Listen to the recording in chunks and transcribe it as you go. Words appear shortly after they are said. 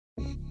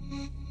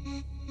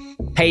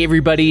Hey,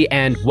 everybody,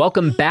 and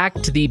welcome back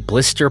to the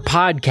Blister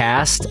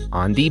Podcast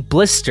on the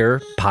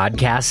Blister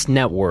Podcast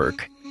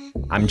Network.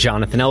 I'm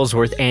Jonathan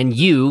Ellsworth, and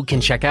you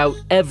can check out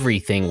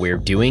everything we're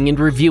doing and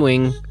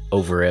reviewing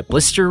over at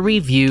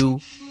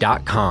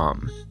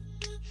blisterreview.com.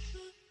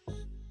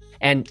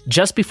 And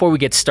just before we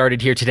get started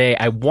here today,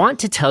 I want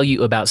to tell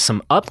you about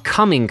some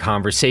upcoming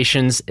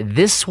conversations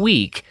this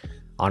week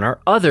on our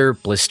other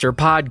Blister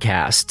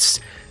podcasts.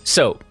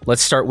 So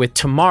let's start with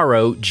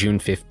tomorrow, June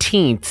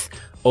 15th.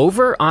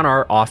 Over on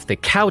our Off the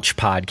Couch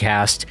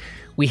podcast,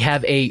 we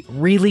have a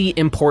really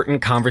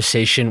important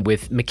conversation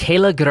with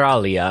Michele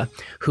Graglia,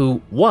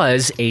 who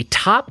was a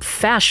top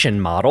fashion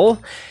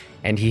model,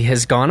 and he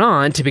has gone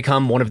on to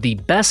become one of the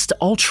best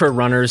ultra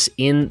runners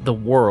in the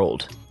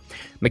world.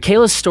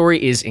 Michele's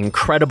story is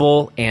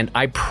incredible, and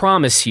I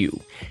promise you,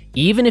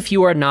 even if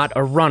you are not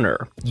a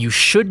runner, you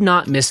should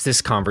not miss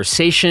this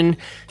conversation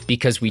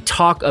because we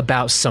talk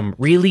about some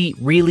really,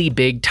 really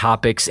big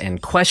topics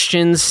and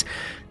questions,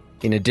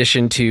 in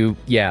addition to,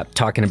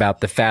 talking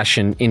about the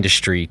fashion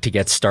industry to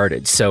get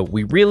started. So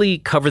we really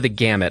cover the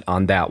gamut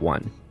on that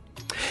one.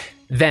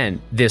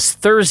 Then, this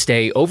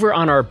Thursday, over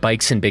on our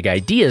Bikes and Big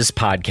Ideas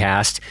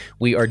podcast,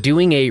 we are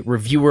doing a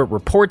reviewer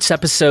reports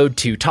episode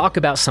to talk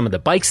about some of the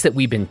bikes that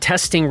we've been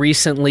testing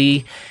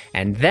recently.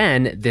 And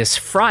then this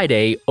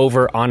Friday,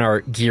 over on our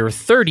Gear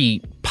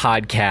 30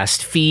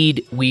 podcast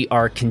feed, we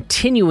are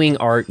continuing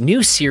our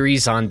new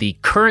series on the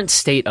current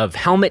state of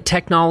helmet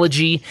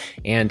technology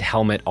and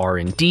helmet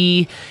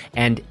R&D.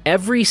 And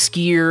every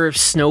skier,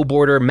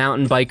 snowboarder,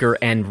 mountain biker,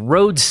 and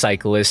road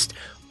cyclist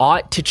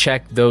ought to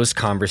check those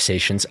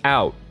conversations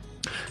out.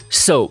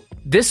 So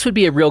this would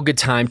be a real good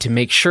time to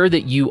make sure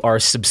that you are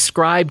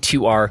subscribed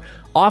to our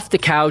Off the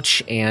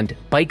Couch and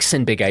Bikes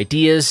and Big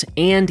Ideas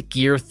and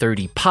Gear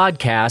 30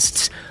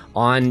 podcasts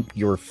on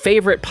your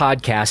favorite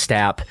podcast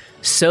app,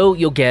 so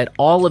you'll get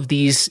all of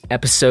these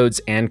episodes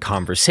and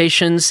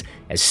conversations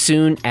as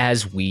soon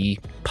as we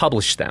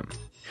publish them.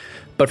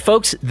 But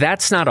folks,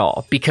 that's not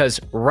all, because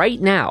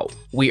right now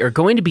we are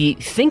going to be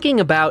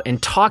thinking about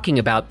and talking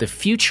about the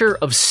future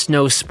of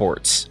snow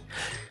sports.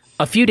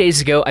 A few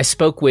days ago, I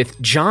spoke with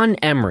John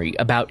Emery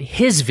about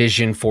his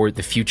vision for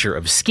the future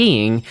of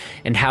skiing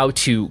and how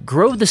to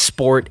grow the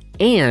sport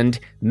and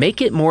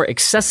make it more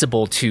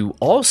accessible to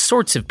all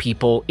sorts of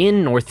people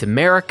in North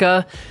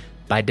America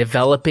by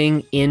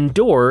developing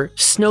indoor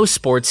snow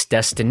sports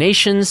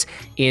destinations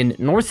in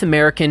North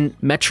American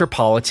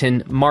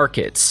metropolitan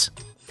markets.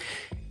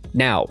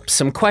 Now,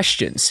 some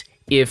questions.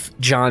 If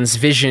John's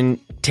vision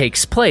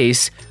takes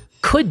place,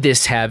 could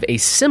this have a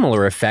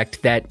similar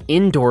effect that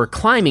indoor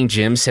climbing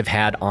gyms have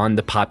had on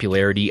the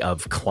popularity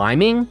of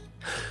climbing?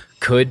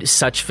 Could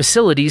such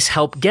facilities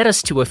help get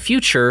us to a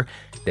future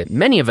that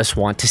many of us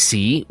want to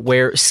see,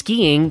 where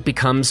skiing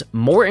becomes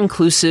more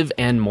inclusive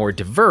and more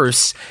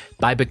diverse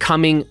by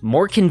becoming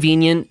more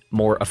convenient,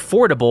 more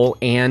affordable,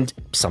 and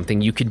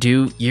something you could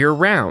do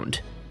year-round?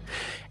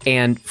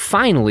 And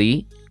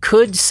finally,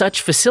 could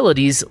such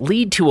facilities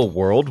lead to a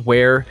world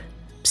where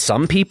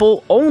some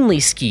people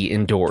only ski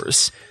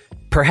indoors,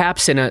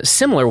 perhaps in a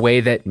similar way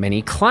that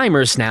many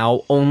climbers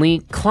now only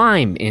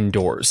climb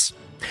indoors?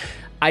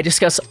 I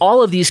discuss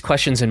all of these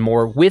questions and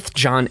more with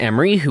John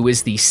Emery, who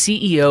is the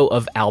CEO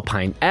of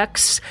Alpine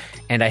X,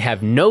 and I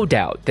have no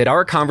doubt that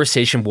our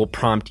conversation will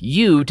prompt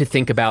you to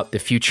think about the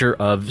future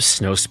of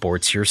snow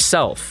sports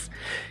yourself.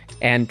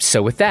 And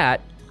so with that,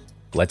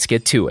 let's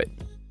get to it.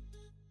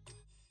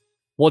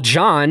 Well,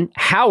 John,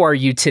 how are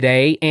you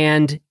today,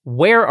 and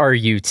where are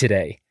you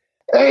today?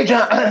 Hey,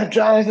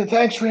 Jonathan,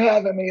 thanks for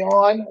having me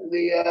on.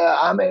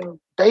 I'm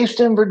based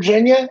in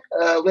Virginia,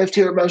 lived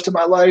here most of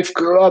my life,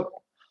 grew up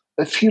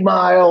a few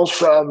miles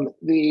from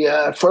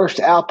the first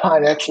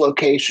Alpine X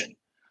location.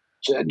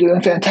 So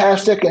doing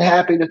fantastic and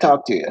happy to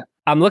talk to you.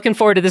 I'm looking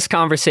forward to this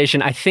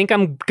conversation. I think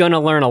I'm going to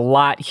learn a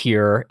lot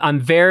here. I'm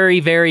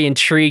very, very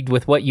intrigued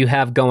with what you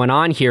have going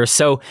on here.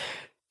 So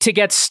to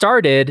get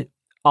started,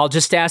 I'll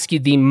just ask you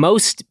the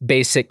most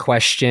basic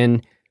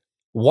question.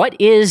 What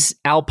is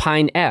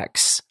Alpine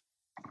X?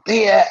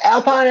 The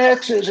Alpine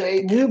X is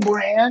a new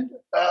brand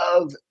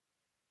of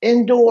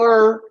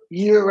indoor,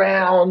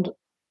 year-round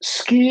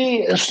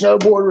ski and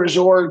snowboard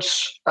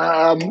resorts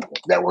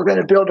that we're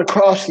going to build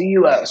across the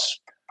U.S.,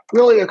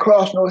 really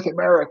across North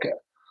America.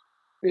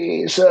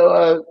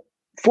 So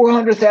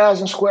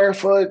 400,000 square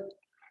foot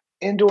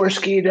indoor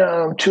ski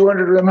dome,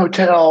 200-room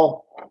hotel,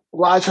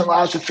 lots and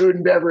lots of food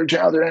and beverage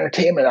and other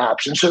entertainment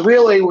options. So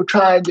really, we're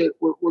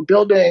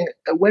building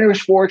a winter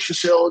sports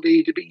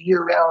facility to be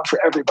year-round for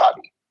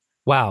everybody.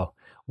 Wow.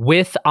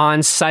 With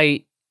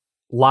on-site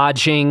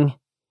lodging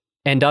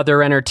and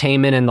other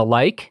entertainment and the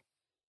like?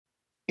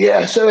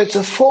 Yeah, so it's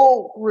a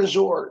full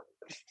resort,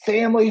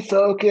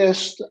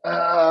 family-focused.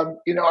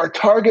 Our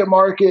target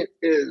market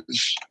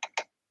is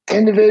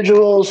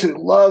individuals who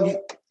love,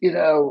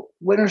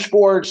 winter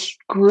sports,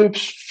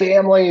 groups,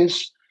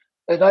 families,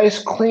 a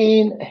nice,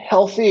 clean,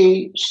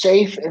 healthy,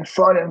 safe, and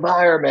fun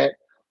environment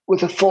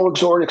with a full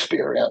resort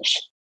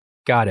experience.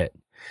 Got it.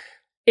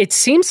 It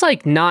seems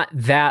like not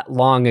that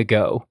long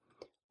ago,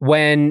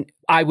 when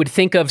I would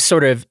think of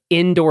sort of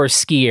indoor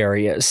ski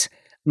areas,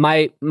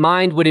 my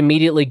mind would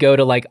immediately go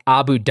to like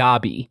Abu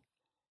Dhabi.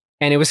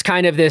 And it was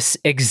kind of this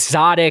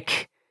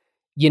exotic,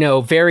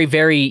 very,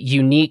 very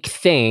unique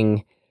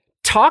thing.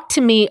 Talk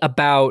to me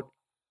about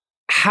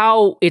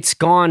how it's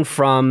gone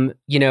from,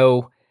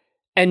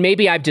 and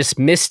maybe I've just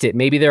missed it.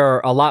 Maybe there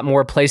are a lot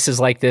more places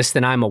like this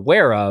than I'm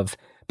aware of.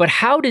 But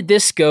how did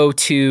this go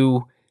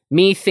to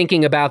me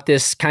thinking about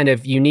this kind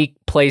of unique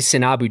place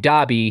in Abu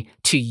Dhabi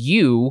to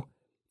you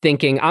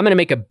thinking, I'm going to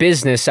make a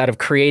business out of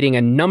creating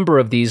a number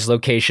of these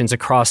locations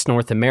across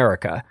North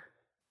America?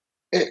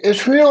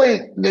 It's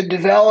really the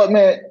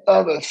development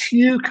of a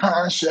few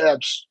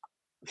concepts,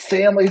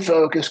 family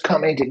focus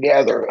coming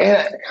together.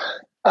 And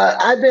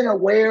I've been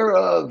aware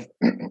of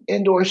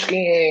indoor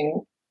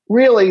skiing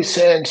really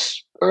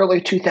since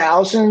early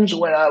 2000s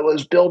when I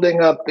was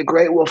building up the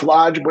Great Wolf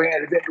Lodge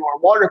brand of indoor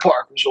water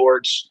park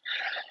resorts.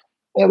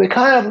 And we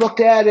kind of looked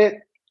at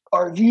it.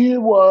 Our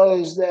view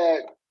was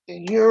that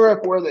in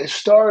Europe, where they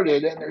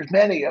started, and there's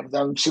many of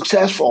them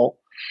successful,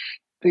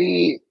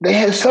 they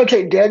had such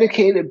a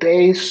dedicated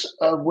base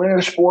of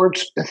winter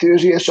sports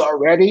enthusiasts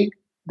already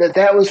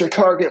that was their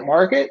target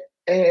market.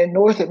 And in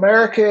North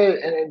America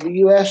and in the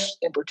US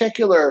in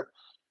particular,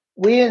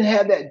 we didn't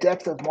have that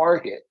depth of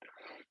market.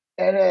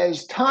 And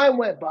as time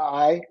went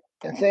by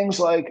and things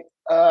like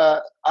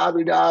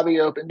Abu Dhabi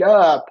opened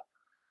up,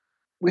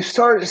 we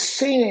started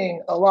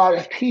seeing a lot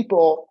of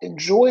people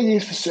enjoy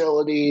these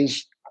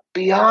facilities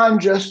beyond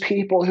just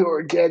people who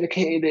are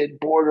dedicated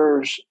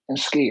boarders and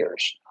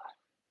skiers.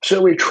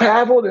 So we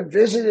traveled and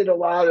visited a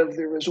lot of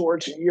the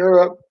resorts in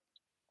Europe.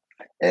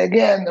 And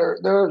again,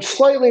 they're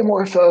slightly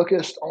more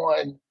focused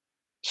on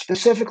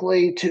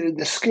specifically to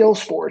the skill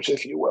sports,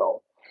 if you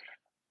will.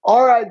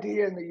 Our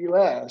idea in the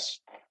US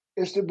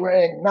is to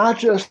bring not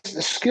just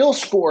the skill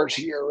sports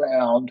year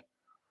round,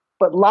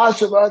 but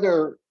lots of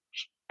other,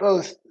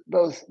 both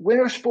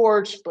winter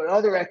sports, but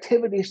other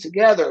activities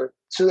together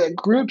so that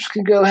groups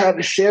can go have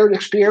a shared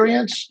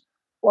experience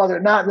while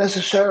they're not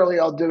necessarily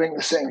all doing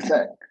the same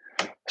thing.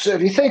 So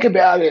if you think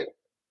about it,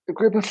 a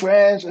group of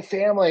friends, a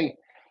family,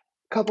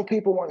 a couple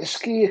people want to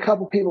ski, a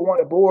couple people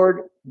want to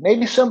board.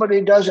 Maybe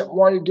somebody doesn't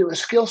want to do a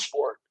skill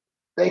sport.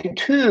 They can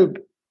tube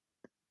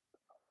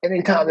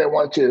anytime they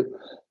want to.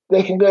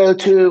 They can go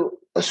to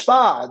a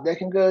spa. They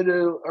can go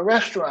to a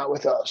restaurant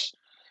with us.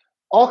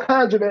 All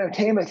kinds of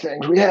entertainment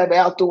things. We have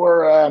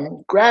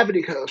outdoor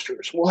gravity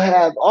coasters. We'll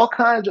have all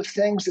kinds of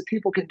things that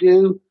people can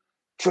do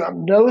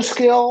from no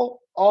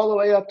skill all the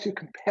way up to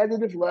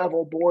competitive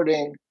level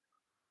boarding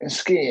and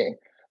skiing.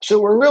 So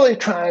we're really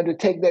trying to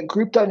take that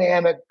group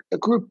dynamic, a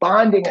group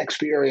bonding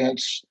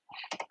experience,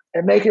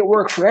 and make it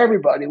work for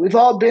everybody. We've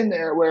all been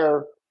there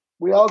where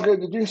we all go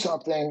to do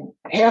something.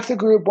 Half the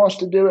group wants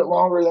to do it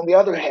longer than the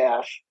other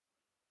half.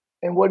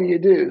 And what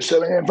do?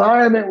 So in an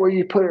environment where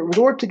you put a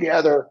resort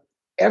together,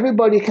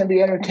 everybody can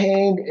be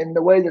entertained in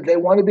the way that they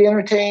want to be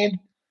entertained,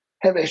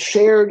 have a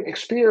shared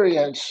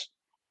experience,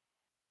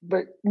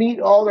 but meet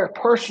all their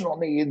personal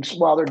needs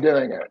while they're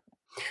doing it.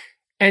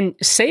 And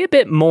say a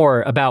bit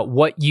more about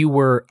what you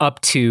were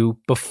up to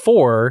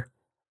before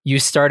you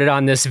started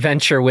on this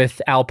venture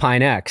with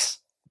Alpine X.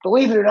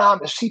 Believe it or not,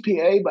 I'm a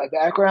CPA by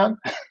background.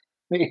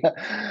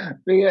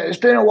 It's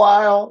been a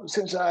while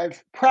since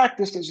I've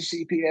practiced as a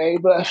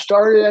CPA, but I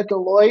started at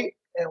Deloitte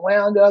and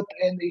wound up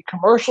in the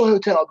commercial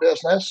hotel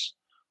business,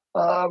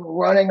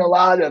 running a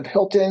lot of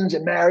Hiltons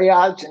and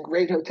Marriotts and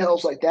great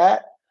hotels like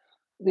that.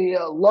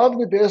 Love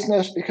the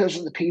business because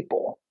of the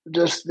people.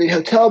 Just the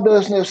hotel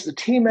business, the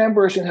team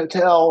members in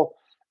hotel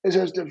is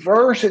as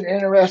diverse and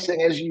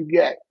interesting as you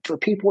get for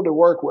people to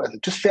work with.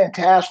 It's just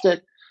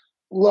fantastic.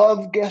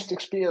 Love guest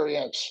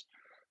experience.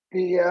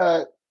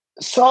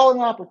 Saw an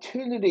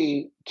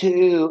opportunity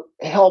to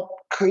help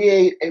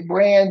create a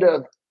brand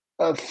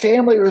of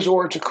family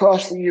resorts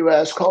across the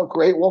U.S. called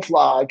Great Wolf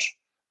Lodge.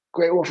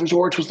 Great Wolf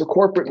Resorts was the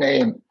corporate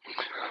name.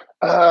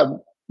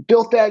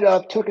 Built that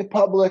up, took it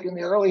public in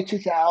the early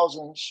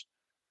 2000s,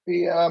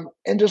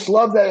 and just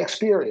loved that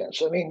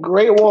experience. I mean,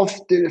 Great Wolf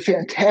did a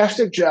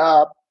fantastic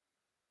job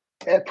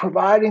at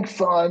providing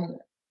fun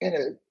in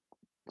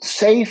a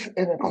safe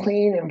and a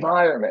clean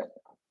environment.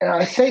 And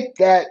I think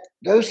that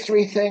those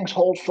three things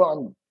hold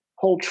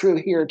true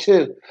here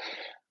too.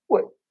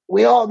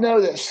 We all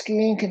know that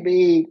skiing can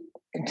be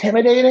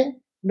intimidating,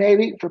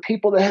 maybe for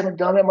people that haven't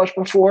done it much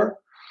before.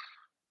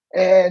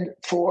 And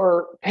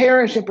for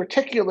parents in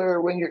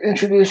particular, when you're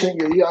introducing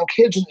your young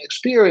kids in the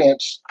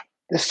experience,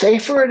 the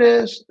safer it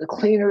is, the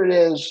cleaner it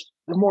is,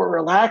 the more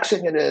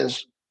relaxing it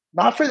is,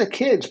 not for the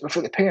kids, but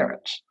for the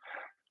parents,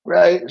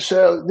 right?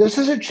 So this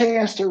is a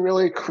chance to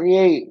really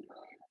create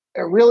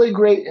a really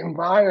great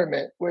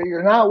environment where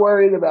you're not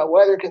worried about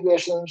weather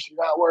conditions,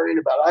 you're not worried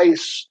about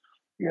ice,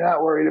 you're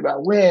not worried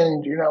about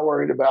wind, you're not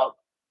worried about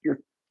your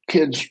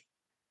kids'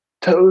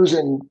 toes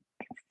and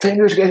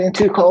fingers getting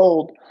too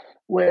cold,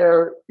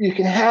 where you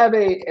can have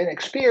an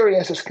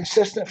experience that's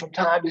consistent from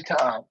time to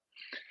time.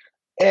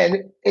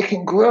 And it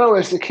can grow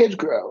as the kids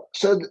grow.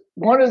 So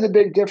one of the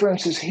big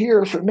differences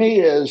here for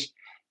me is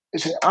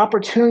is an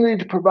opportunity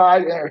to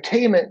provide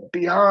entertainment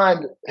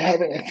beyond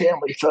having a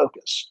family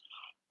focus.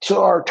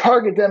 So our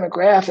target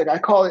demographic, I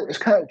call it, is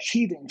kind of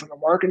cheating from a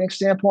marketing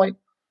standpoint.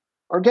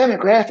 Our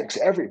demographic's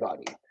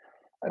everybody.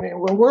 I mean,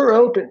 when we're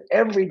open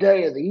every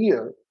day of the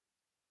year,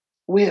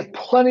 we have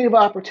plenty of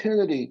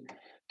opportunity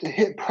to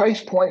hit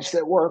price points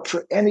that work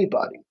for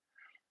anybody.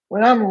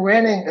 When I'm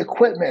renting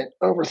equipment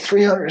over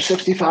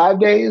 365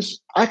 days,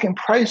 I can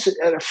price it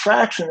at a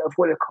fraction of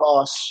what it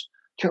costs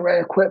to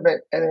rent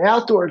equipment at an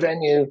outdoor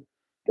venue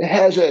that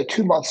has a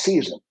 2-month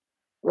season,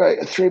 right?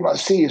 A 3-month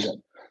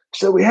season.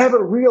 So we have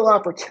a real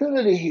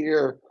opportunity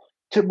here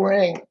to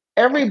bring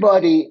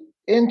everybody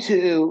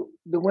into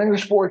the winter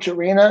sports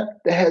arena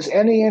that has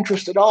any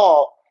interest at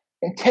all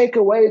and take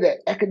away that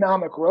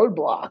economic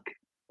roadblock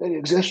that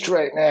exists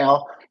right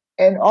now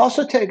and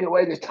also take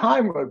away the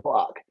time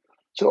roadblock.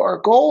 So our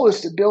goal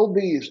is to build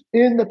these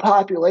in the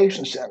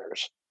population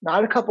centers,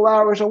 not a couple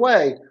hours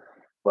away.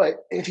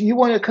 But if you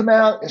want to come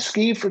out and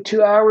ski for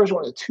 2 hours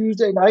on a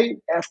Tuesday night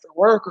after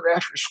work or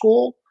after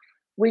school,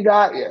 we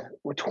got you.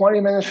 We're 20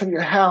 minutes from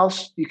your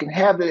house. You can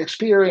have that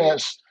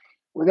experience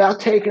without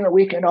taking a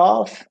weekend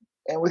off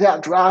and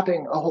without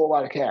dropping a whole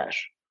lot of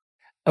cash.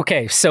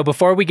 Okay, so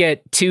before we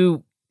get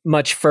too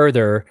much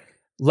further,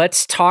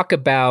 let's talk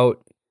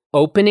about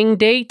opening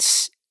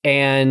dates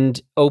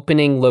and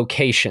opening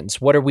locations.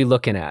 What are we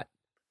looking at?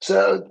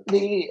 So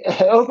the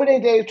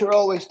opening dates are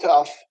always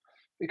tough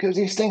because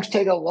these things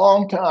take a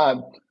long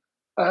time.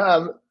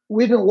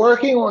 We've been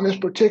working on this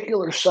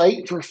particular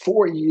site for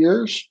 4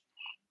 years.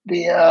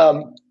 We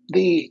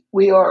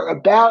are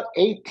about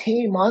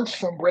 18 months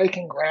from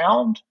breaking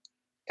ground,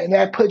 and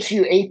that puts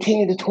you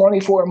 18 to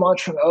 24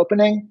 months from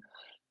opening.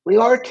 We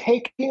are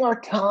taking our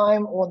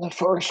time on the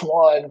first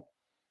one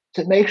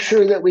to make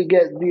sure that we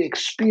get the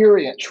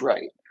experience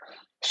right.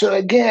 So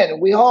again,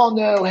 we all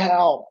know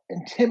how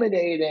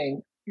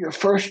intimidating your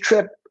first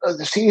trip of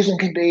the season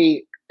can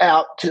be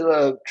out to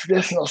a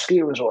traditional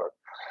ski resort.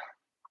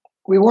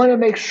 We want to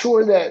make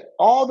sure that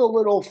all the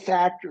little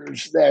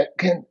factors that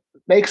can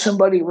make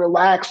somebody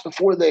relax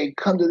before they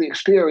come to the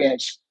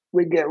experience,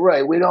 we get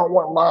right. We don't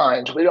want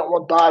lines. We don't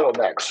want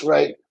bottlenecks,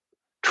 right?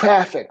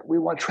 Traffic. We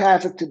want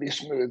traffic to be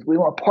smooth. We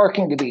want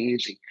parking to be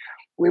easy.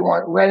 We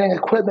want renting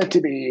equipment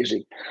to be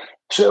easy.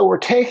 So we're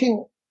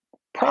taking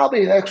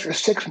probably an extra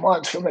 6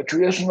 months from a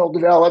traditional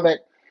development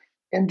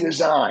in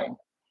design.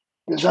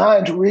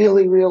 Design's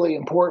really, really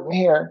important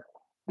here.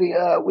 We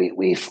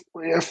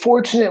are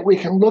fortunate we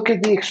can look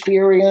at the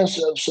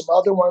experience of some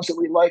other ones that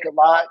we like a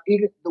lot.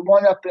 Even the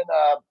one up in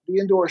the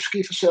indoor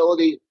ski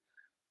facility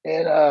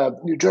in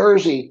New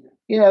Jersey,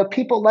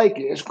 people like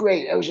it. It's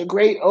great. It was a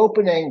great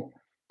opening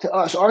to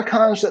us. Our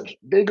concept's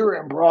bigger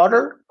and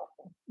broader.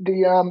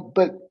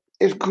 But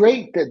it's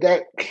great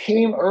that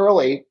came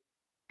early.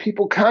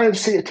 People kind of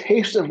see a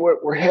taste of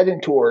what we're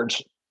heading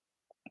towards,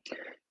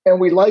 and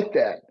we like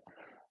that.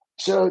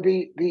 So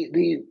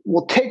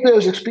we'll take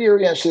those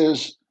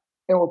experiences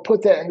and we'll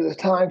put that into the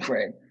time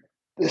frame.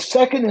 The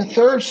second and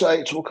third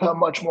sites will come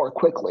much more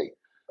quickly.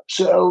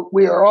 So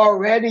we are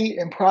already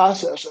in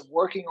process of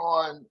working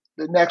on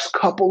the next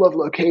couple of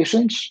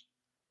locations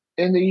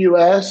in the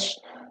U.S.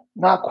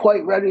 Not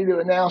quite ready to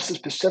announce the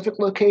specific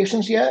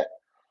locations yet,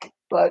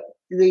 but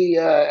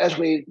as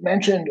we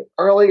mentioned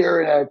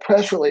earlier in a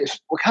press release,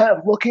 we're kind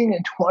of looking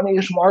in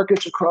 20-ish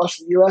markets across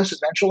the U.S.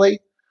 eventually.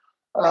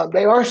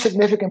 They are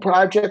significant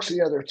projects.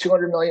 They're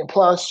 200 million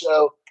plus.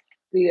 So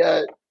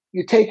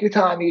you take your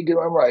time, you do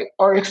them right.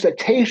 Our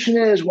expectation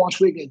is once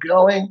we get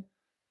going,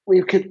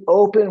 we could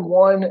open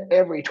one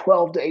every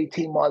 12 to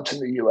 18 months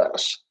in the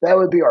U.S. That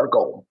would be our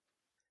goal.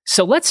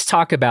 So let's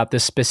talk about the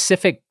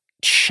specific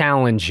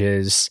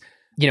challenges.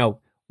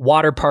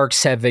 Water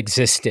parks have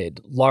existed,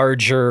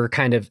 larger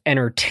kind of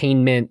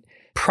entertainment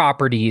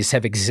properties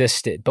have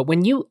existed. But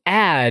when you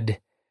add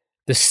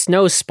the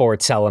snow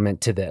sports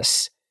element to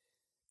this,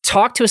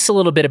 talk to us a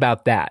little bit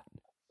about that.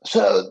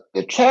 So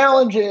the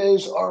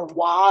challenges are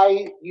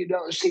why you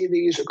don't see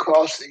these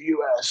across the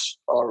U.S.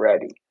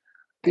 already.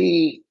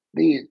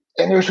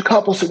 And there's a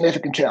couple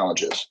significant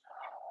challenges.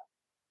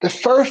 The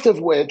first of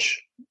which,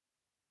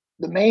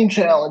 the main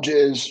challenge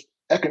is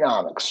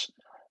economics.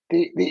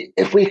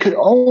 If we could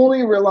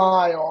only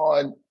rely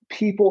on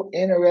people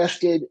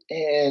interested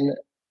in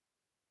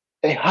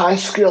a high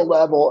skill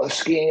level of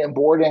skiing and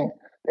boarding,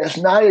 there's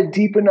not a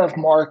deep enough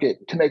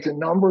market to make the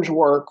numbers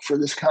work for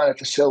this kind of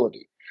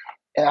facility.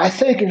 And I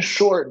think, in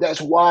short,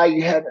 that's why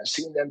you haven't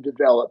seen them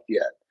develop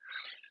yet.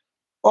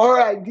 Our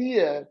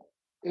idea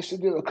is to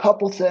do a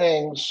couple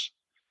things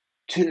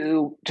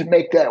to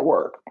make that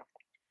work.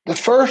 The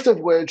first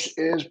of which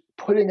is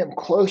putting them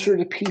closer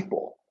to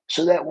people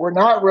so that we're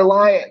not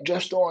reliant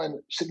just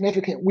on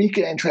significant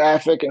weekend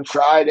traffic and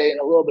Friday and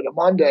a little bit of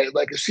Monday,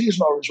 like a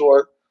seasonal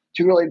resort,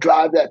 to really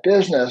drive that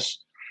business.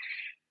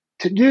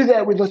 To do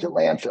that, we looked at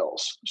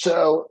landfills.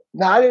 So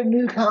not a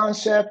new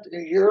concept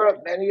in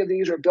Europe. Many of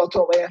these are built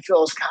on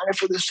landfills kind of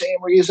for the same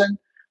reason.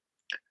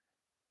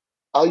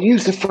 I'll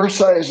use the first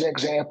site as an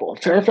example.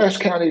 Fairfax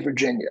County,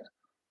 Virginia.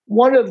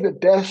 one of the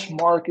best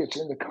markets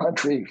in the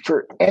country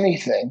for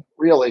anything,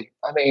 really.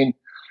 I mean,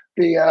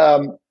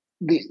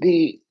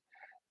 the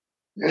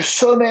there's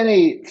so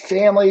many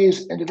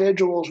families,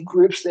 individuals,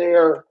 groups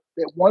there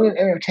that want an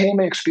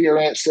entertainment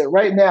experience that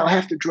right now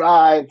have to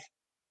drive,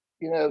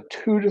 2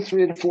 to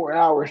 3 to 4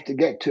 hours to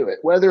get to it.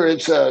 Whether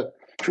it's a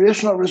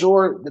traditional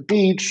resort, the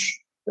beach,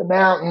 the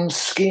mountains,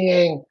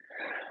 skiing,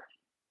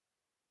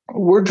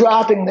 we're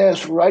dropping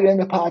this right in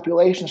the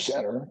population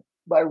center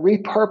by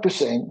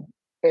repurposing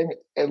a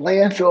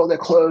landfill that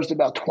closed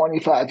about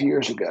 25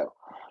 years ago.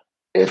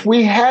 If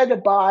we had to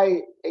buy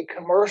a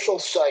commercial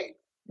site,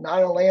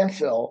 not a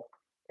landfill,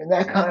 in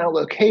that kind of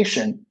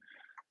location,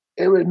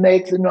 it would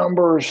make the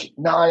numbers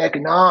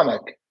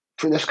non-economic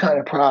for this kind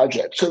of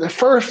project. So the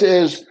first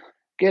is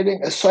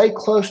getting a site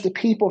close to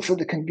people for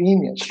the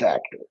convenience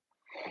factor.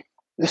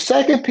 The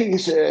second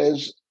piece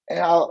is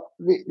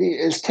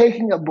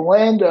taking a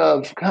blend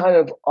of kind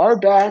of our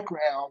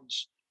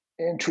backgrounds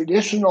in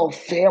traditional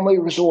family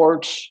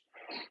resorts.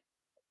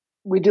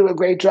 We do a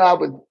great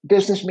job with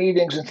business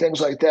meetings and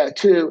things like that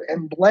too,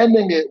 and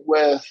blending it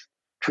with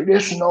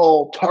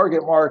traditional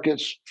target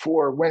markets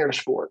for winter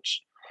sports.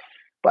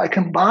 By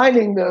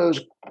combining those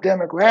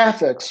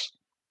demographics,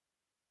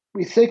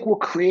 we think we'll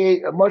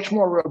create a much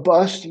more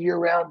robust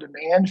year-round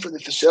demand for the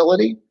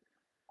facility.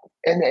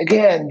 And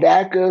again,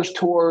 that goes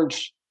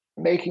towards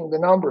making the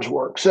numbers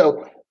work.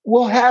 So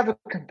we'll have a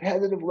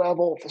competitive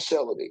level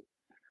facility.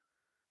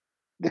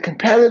 The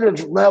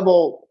competitive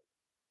level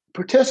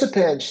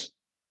participants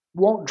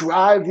won't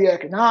drive the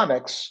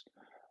economics.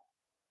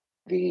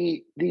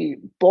 The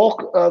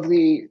bulk of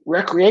the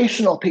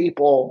recreational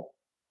people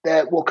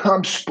that will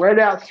come spread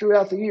out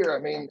throughout the year. I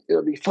mean,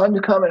 it'll be fun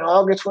to come in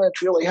August when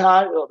it's really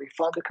hot. It'll be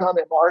fun to come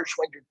in March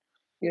when you're,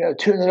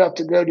 tuning up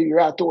to go to your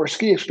outdoor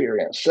ski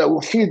experience. So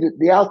we'll feed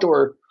the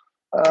outdoor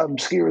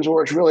ski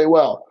resorts really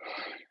well.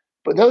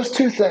 But those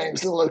two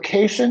things, the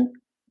location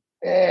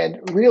and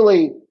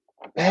really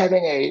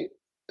having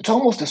it's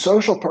almost a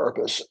social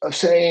purpose of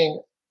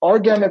saying our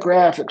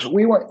demographics,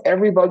 we want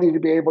everybody to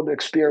be able to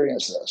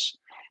experience this.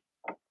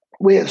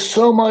 We have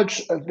so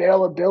much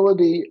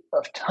availability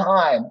of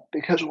time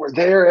because we're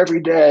there every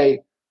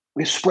day.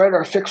 We spread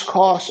our fixed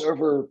costs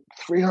over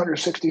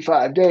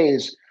 365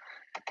 days.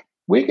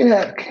 We can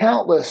have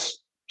countless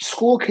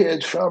school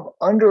kids from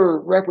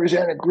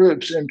underrepresented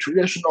groups in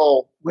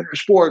traditional winter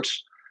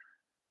sports.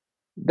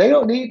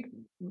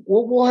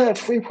 We'll have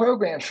free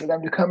programs for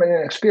them to come in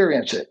and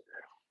experience it.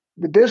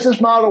 The business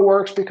model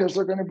works because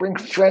they're going to bring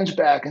friends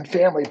back and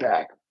family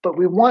back. But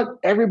we want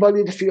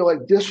everybody to feel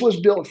like this was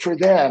built for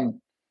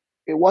them.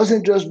 It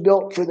wasn't just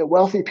built for the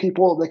wealthy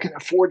people that can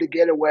afford to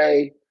get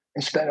away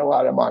and spend a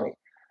lot of money.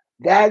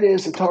 That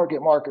is the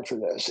target market for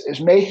this,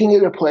 is making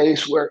it a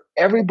place where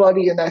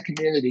everybody in that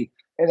community,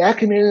 and that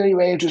community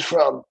ranges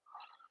from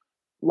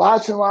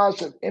lots and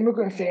lots of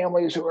immigrant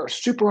families who are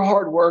super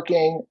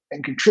hardworking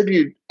and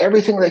contribute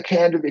everything they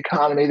can to the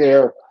economy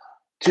there,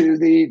 to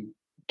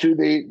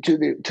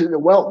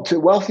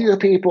wealthier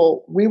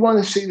people. We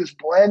want to see this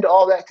blend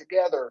all that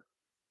together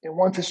in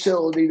one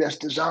facility that's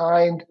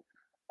designed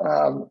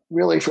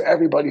really for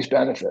everybody's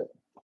benefit.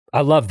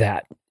 I love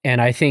that.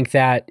 And I think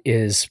that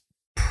is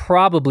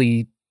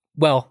probably,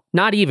 well,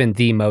 not even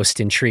the most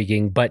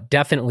intriguing, but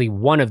definitely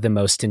one of the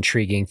most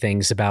intriguing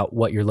things about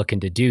what you're looking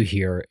to do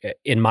here,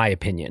 in my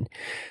opinion.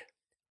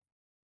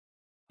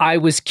 I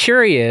was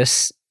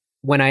curious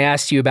when I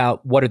asked you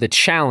about what are the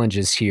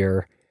challenges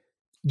here.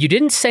 You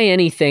didn't say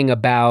anything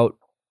about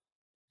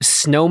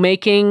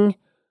snowmaking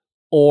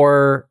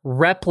or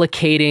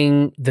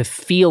replicating the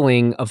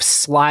feeling of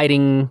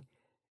sliding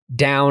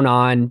down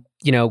on,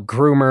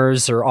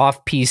 groomers or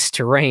off-piste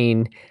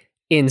terrain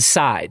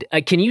inside.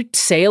 Can you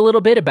say a little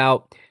bit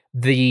about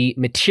the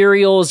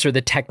materials or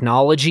the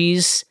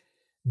technologies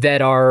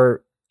that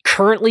are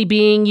currently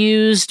being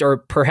used, or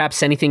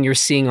perhaps anything you're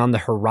seeing on the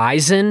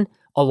horizon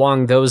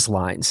along those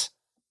lines?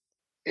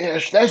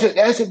 Yes,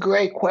 that's a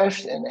great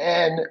question.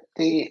 And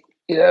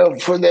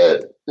for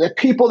the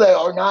people that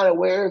are not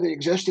aware of the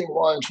existing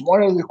ones,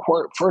 one of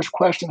the first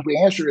questions we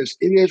answer is,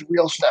 it is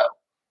real snow.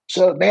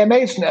 So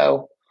man-made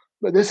snow,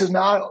 but this is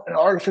not an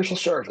artificial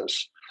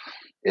surface.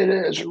 It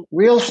is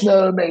real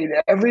snow made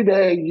every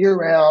day,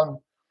 year-round,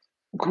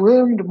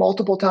 groomed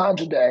multiple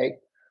times a day.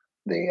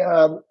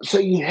 So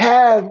you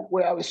have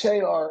what I would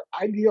say are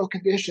ideal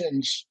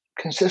conditions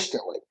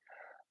consistently.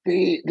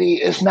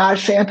 It's not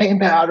champagne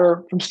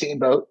powder from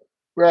Steamboat,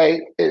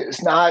 right?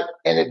 It's not,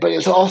 but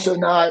it's also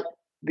not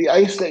the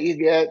ice that you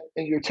get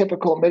in your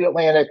typical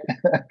Mid-Atlantic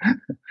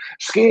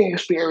skiing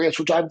experience,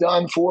 which I've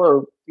done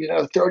for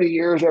 30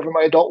 years over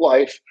my adult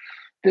life.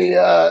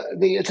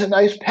 It's a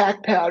nice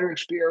packed powder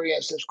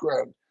experience that's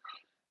groomed.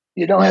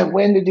 You don't have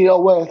wind to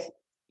deal with.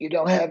 You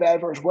don't have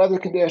adverse weather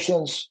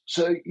conditions,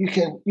 so you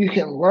can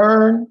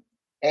learn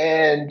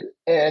and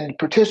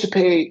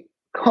participate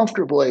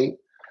comfortably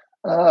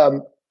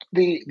in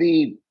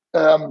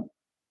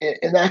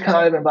that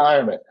kind of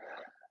environment.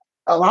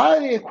 A lot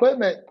of the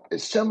equipment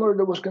is similar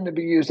to what's going to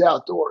be used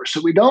outdoors,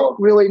 so we don't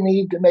really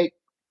need to make.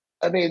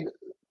 I mean,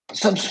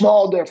 some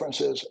small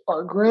differences.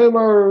 Our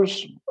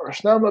groomers, our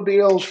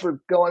snowmobiles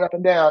for going up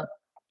and down,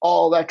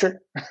 all electric,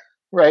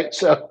 right?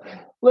 So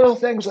little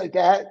things like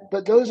that,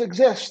 but those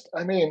exist.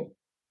 I mean,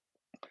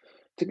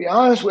 to be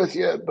honest with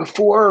you,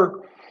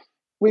 before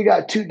we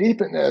got too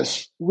deep in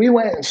this, we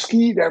went and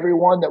skied every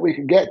one that we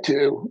could get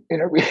to.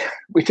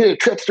 We did a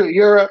trip through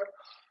Europe.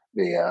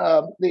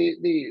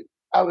 The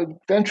I would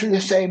venture to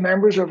say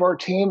members of our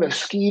team have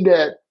skied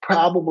at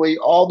probably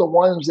all the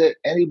ones that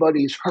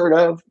anybody's heard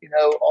of.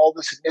 All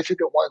the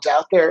significant ones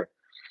out there.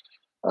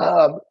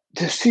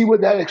 To see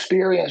what that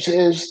experience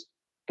is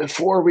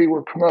before we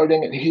were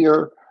promoting it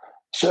here.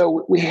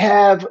 So we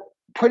have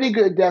pretty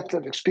good depth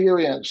of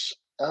experience.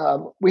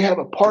 We have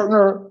a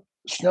partner,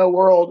 Snow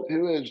World,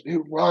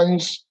 who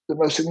runs the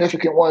most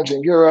significant ones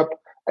in Europe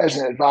as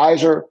an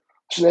advisor.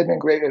 So they've been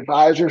great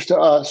advisors to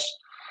us.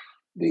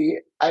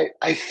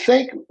 I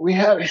think we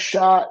have a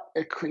shot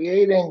at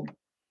creating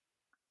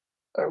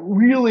a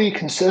really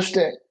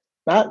consistent,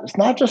 it's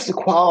not just the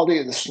quality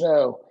of the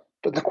snow,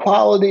 but the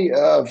quality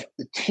of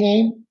the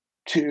team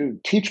to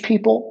teach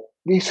people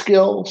these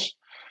skills,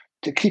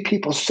 to keep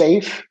people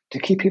safe, to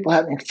keep people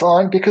having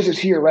fun, because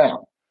it's year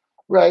round,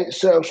 right?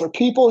 So for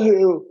people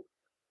who,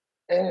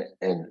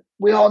 and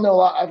we all know,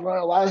 I've run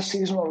a lot of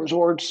seasonal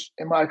resorts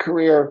in my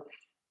career,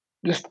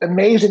 just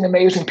amazing,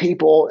 amazing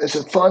people. It's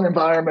a fun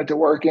environment to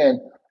work in.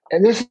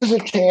 And this is a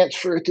chance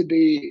for it to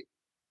be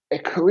a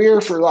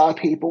career for a lot of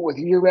people with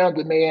year-round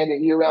demand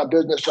and year-round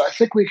business. So I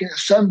think we can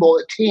assemble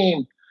a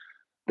team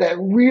that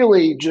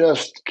really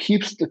just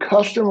keeps the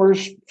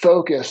customers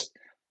focused.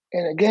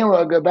 And again, what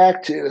I'll go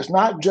back to is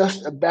not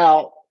just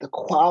about the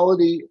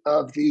quality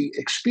of the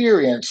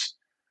experience.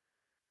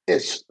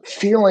 It's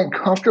feeling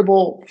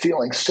comfortable,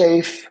 feeling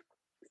safe,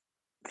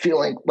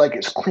 feeling like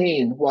it's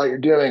clean while you're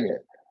doing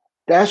it.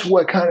 That's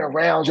what kind of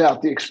rounds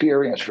out the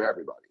experience for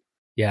everybody.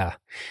 Yeah.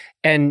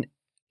 And,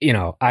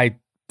 I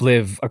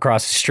live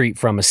across the street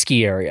from a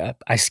ski area.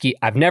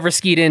 I've never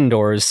skied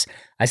indoors.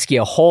 I ski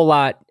a whole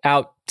lot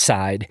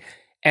outside.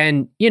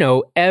 And,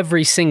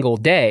 every single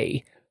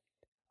day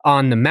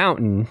on the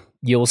mountain,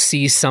 you'll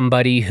see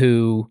somebody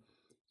who,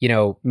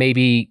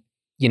 maybe,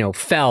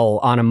 fell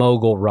on a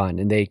mogul run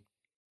and they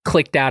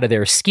clicked out of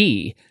their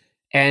ski.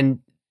 And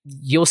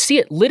you'll see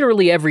it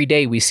literally every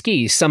day we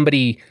ski,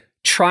 somebody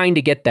trying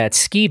to get that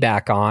ski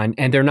back on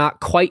and they're not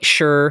quite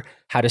sure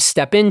how to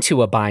step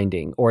into a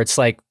binding, or it's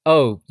like,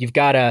 oh, you've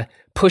got to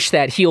push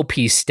that heel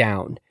piece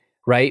down,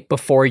 right,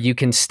 before you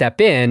can step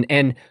in.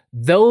 And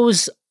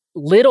those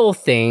little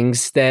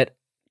things that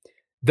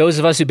those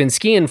of us who've been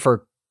skiing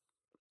for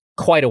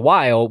quite a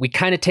while, we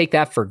kind of take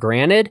that for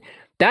granted.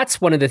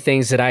 That's one of the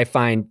things that I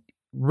find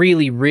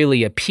really,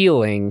 really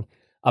appealing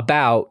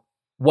about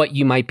what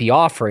you might be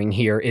offering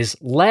here is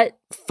let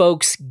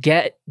folks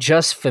get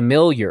just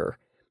familiar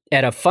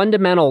at a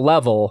fundamental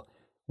level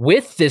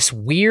with this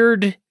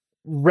weird,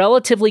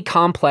 relatively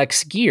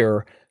complex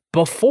gear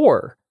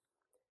before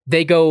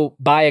they go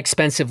buy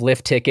expensive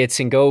lift tickets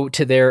and go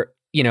to their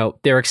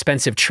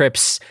expensive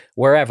trips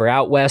wherever,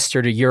 out west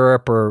or to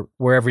Europe or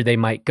wherever they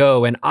might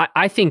go. And I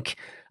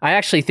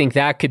actually think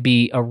that could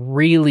be a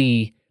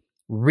really,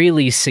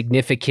 really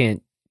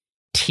significant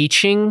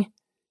teaching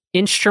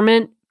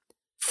instrument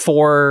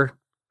for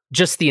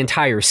just the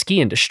entire ski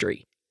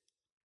industry.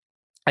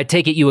 I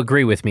take it you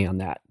agree with me on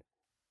that.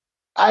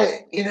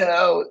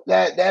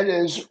 That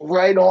is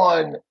right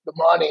on the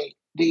money.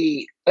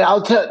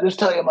 Just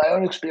tell you my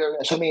own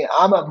experience. I mean,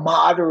 I'm a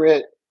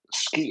moderate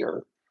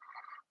skier.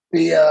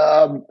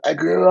 I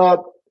grew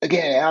up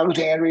again in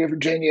Alexandria,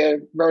 Virginia,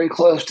 very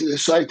close to the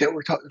site that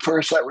the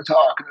first site we're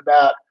talking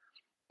about,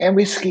 and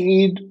we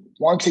skied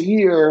once a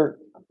year,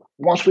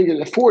 once we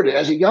could afford it.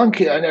 As a young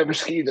kid, I never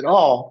skied at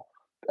all.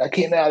 I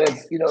came out of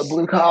a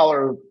blue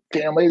collar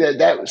family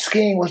that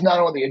skiing was not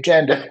on the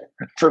agenda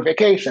for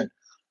vacation.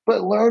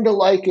 But learned to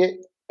like it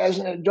as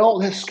an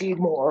adult. Has skied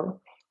more.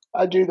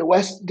 I do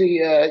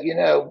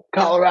the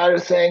Colorado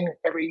thing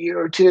every year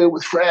or two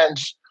with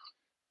friends.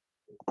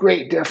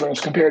 Great difference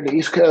compared to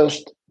East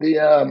Coast.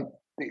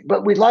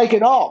 But we like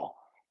it all,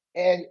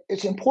 and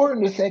it's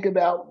important to think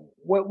about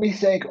what we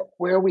think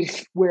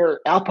where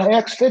Alpine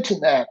X fits in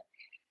that.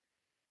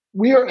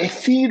 We are a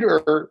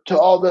feeder to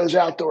all those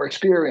outdoor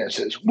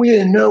experiences. We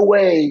in no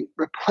way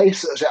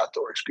replace those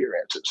outdoor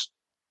experiences.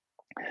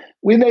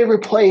 We may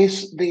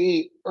replace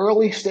the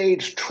early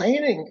stage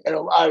training at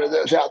a lot of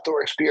those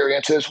outdoor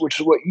experiences,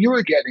 which is what you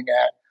were getting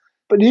at.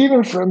 But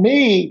even for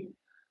me,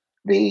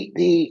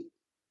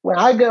 when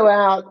I go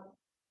out,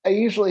 I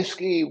usually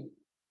ski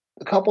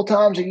a couple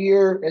times a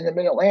year in the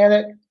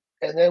Mid-Atlantic,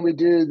 and then we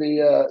do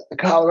the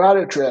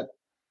Colorado trip.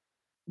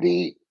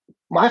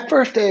 My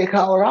first day of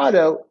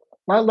Colorado,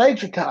 my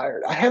legs are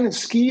tired. I haven't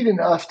skied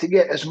enough to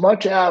get as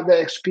much out of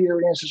that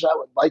experience as I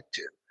would like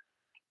to.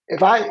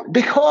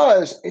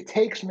 Because it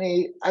takes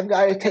me, I've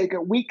got to take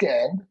a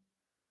weekend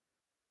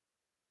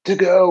to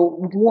go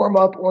warm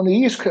up on the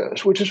East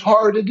Coast, which is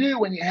hard to do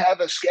when you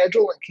have a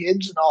schedule and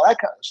kids and all that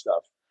kind of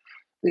stuff.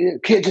 The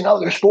kids and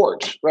other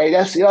sports, right?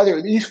 That's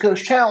the East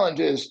Coast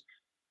challenge is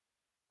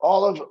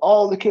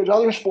all the kids'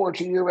 other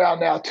sports are year round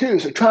now too.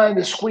 So trying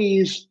to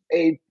squeeze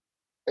a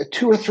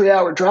 2 or 3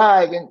 hour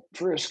drive in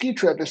for a ski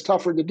trip is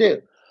tougher to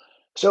do.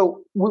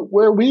 So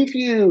where we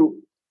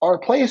view our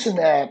place in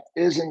that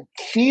is in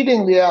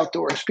feeding the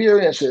outdoor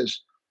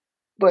experiences,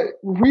 but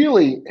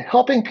really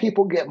helping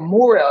people get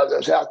more out of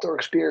those outdoor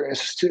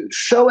experiences too,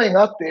 showing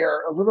up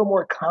there a little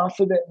more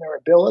confident in their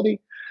ability.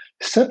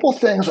 Simple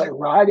things like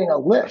riding a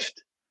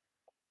lift.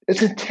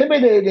 It's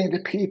intimidating to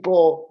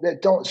people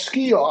that don't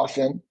ski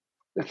often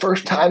the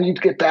first time you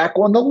get back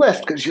on the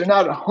lift because you're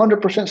not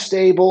 100%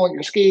 stable in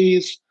your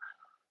skis.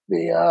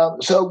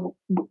 So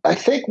I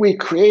think we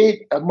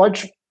create a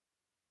much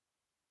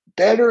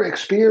better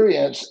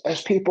experience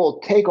as people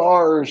take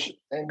ours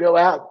and go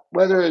out,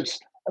 whether it's,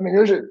 I mean,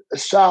 there's a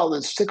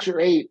solid 6 or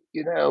 8,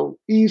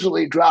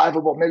 easily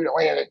drivable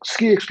mid-Atlantic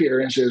ski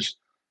experiences.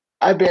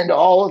 I've been to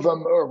all of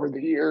them over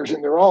the years,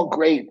 and they're all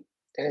great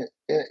in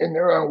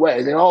their own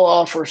way. They all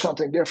offer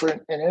something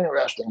different and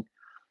interesting.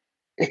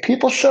 If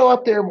people show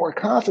up there more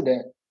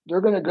confident,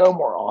 they're going to go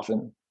more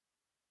often,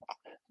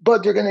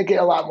 but they're going to get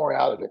a lot more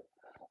out of it.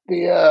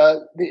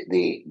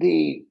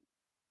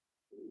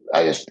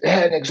 I just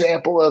had an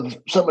example of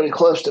somebody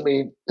close to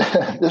me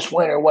this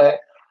winter went,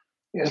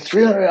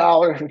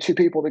 $300 for 2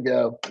 people to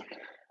go.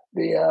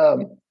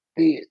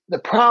 The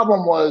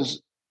problem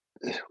was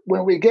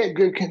when we get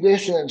good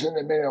conditions in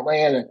the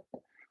Mid-Atlantic,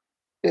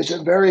 it's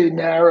a very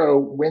narrow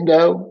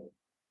window,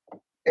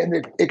 and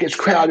it gets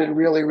crowded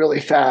really, really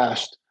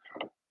fast.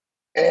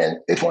 And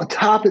if on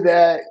top of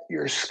that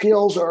your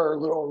skills are a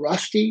little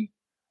rusty,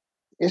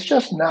 it's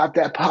just not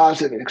that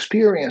positive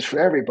experience for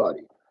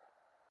everybody.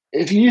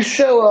 If you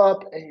show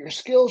up and your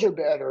skills are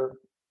better,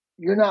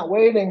 you're not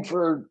waiting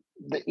for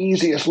the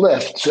easiest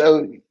lift.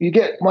 So you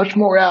get much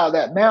more out of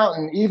that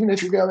mountain, even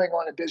if you're going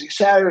on a busy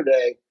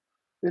Saturday,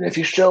 than if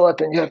you show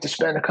up and you have to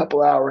spend a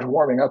couple hours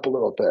warming up a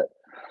little bit.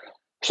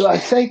 So I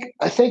think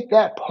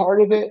that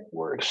part of it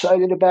we're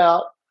excited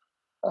about.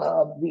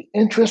 The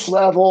interest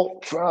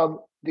level from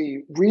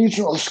the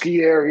regional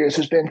ski areas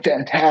has been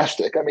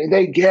fantastic. I mean,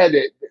 they get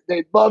it.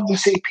 They'd love to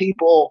see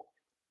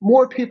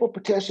more people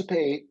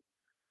participate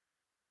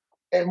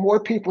and more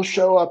people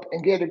show up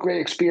and get a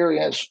great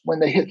experience when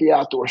they hit the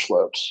outdoor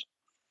slopes.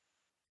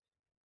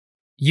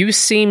 You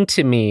seem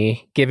to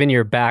me, given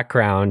your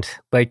background,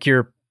 like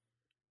you're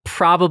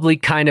probably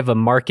kind of a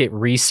market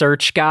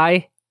research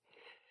guy,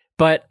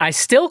 but I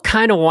still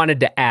kind of wanted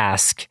to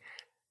ask,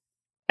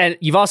 and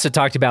you've also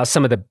talked about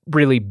some of the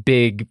really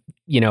big,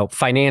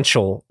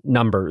 financial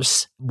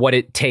numbers, what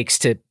it takes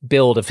to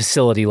build a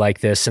facility like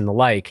this and the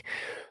like.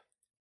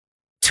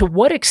 To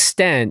what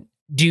extent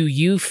do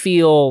you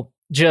feel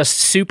just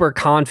super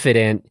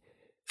confident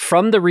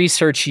from the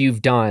research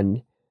you've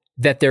done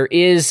that there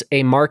is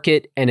a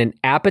market and an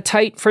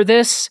appetite for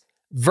this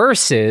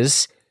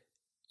versus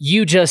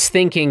you just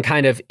thinking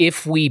kind of,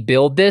 if we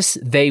build this,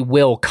 they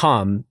will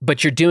come,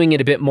 but you're doing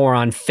it a bit more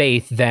on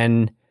faith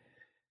than,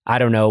 I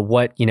don't know,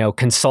 what,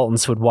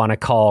 consultants would want to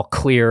call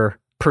clear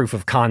proof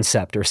of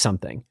concept or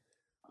something?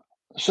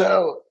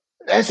 So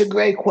that's a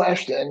great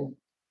question.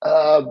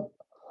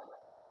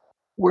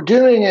 We're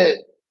doing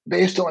it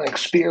based on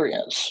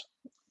experience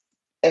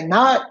and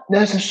not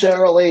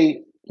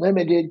necessarily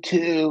limited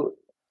to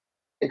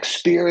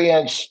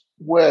experience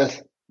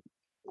with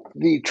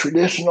the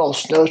traditional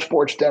snow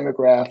sports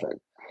demographic.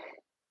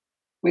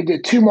 We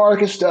did 2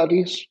 market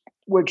studies,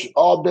 which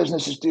all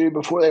businesses do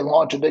before they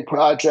launch a big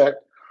project.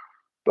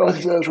 Both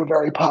of those were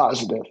very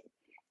positive.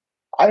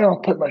 I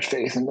don't put much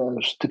faith in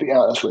those, to be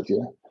honest with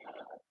you.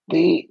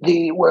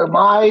 The where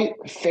my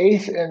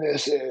faith in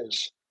this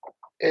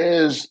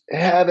is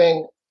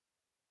having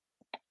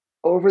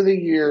over the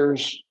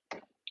years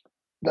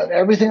done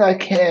everything I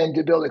can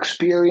to build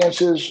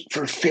experiences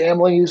for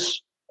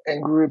families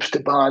and groups to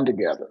bond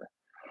together.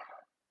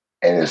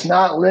 And it's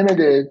not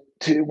limited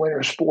to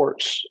winter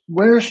sports.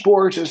 Winter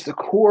sports is the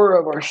core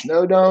of our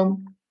snow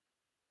dome.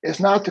 It's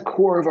not the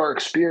core of our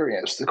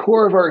experience. The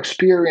core of our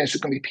experience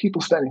is going to be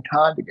people spending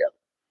time together,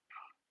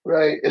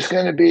 right? It's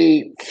going to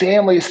be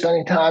families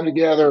spending time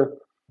together,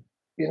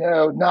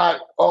 not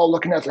all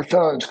looking at their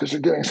phones because they're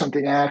doing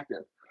something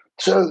active.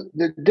 So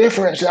the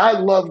difference, I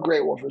love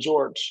Great Wolf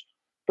Resorts,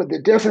 but the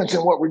difference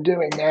in what we're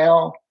doing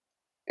now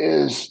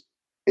is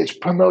it's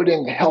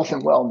promoting health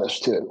and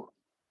wellness too.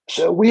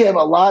 So we have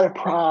a lot of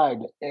pride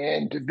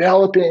in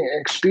developing an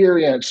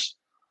experience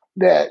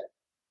that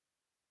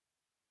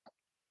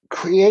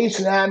creates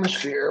an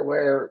atmosphere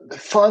where the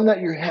fun that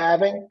you're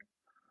having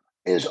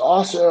is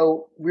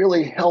also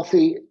really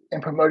healthy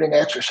and promoting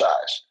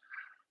exercise.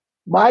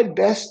 My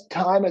best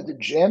time at the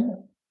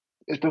gym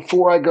is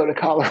before I go to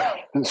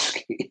Colorado to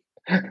ski,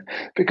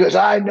 because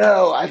I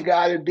know I've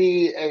got to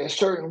be at a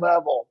certain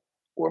level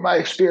where my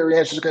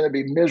experience is going to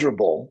be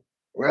miserable,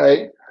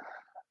 right?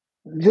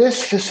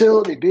 This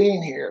facility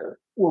being here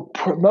will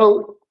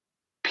promote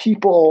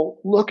people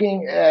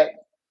looking at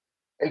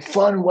a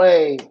fun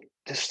way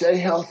to stay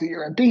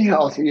healthier and be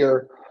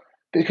healthier.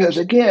 Because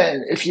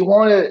again, if you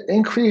want to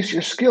increase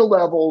your skill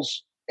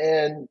levels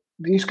in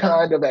these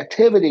kind of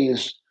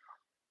activities,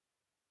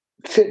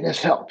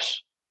 fitness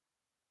helps.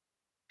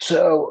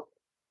 So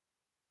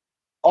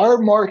our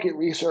market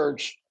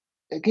research,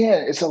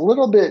 again, it's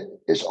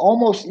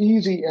almost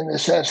easy in the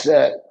sense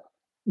that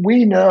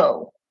we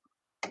know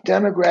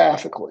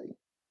demographically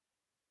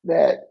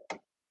that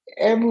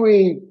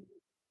every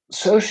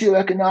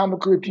socioeconomic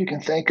group you can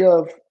think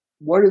of,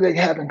 what do they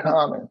have in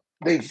common?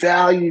 They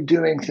value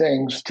doing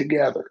things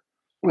together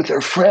with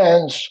their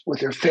friends,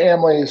 with their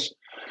families.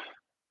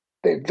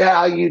 They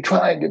value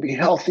trying to be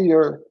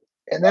healthier.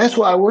 And that's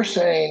why we're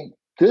saying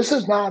this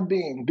is not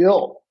being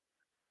built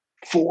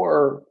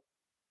for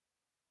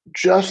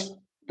just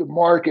the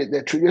market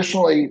that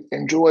traditionally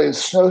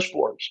enjoys snow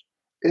sports.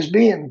 Is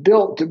being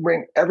built to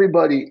bring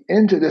everybody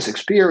into this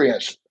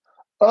experience,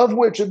 of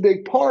which a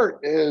big part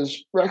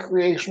is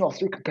recreational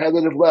through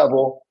competitive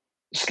level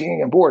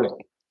skiing and boarding.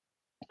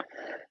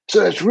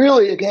 So it's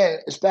really, again,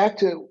 it's back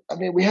to,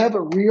 we have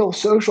a real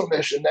social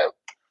mission that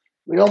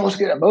we almost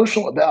get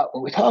emotional about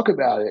when we talk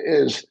about it,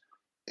 is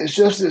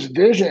just this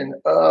vision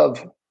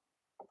of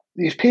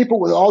these people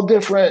with all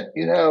different,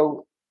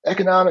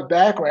 economic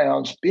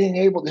backgrounds being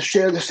able to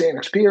share the same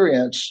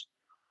experience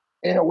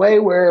in a way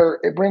where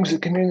it brings the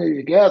community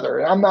together.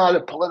 And I'm not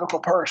a political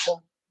person,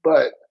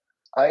 but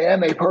I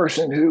am a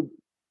person who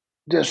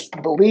just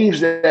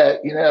believes that,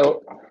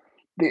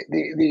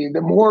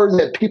 the more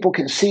that people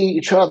can see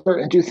each other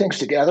and do things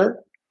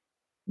together,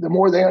 the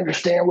more they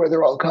understand where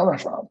they're all coming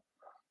from.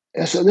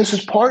 And so this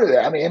is part of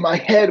that. In my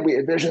head, we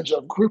have visions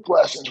of group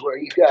lessons where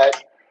you've got,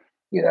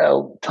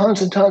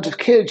 tons and tons of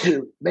kids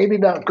who maybe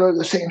not go to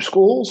the same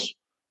schools,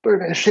 but are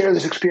going to share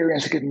this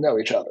experience and get to know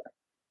each other.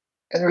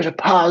 And there's a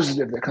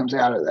positive that comes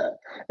out of that.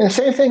 And the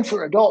same thing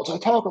for adults. I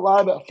talk a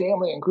lot about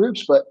family and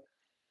groups, but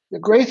the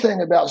great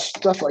thing about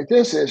stuff like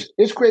this is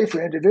it's great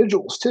for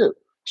individuals too.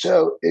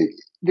 So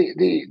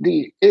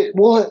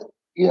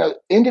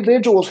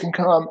individuals can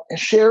come and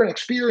share an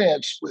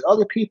experience with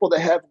other people that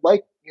have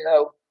likes.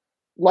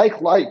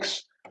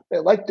 They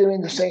like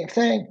doing the same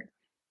thing,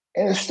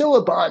 and it's still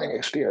a bonding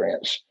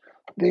experience.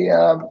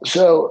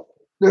 So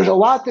there's a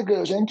lot that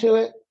goes into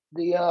it.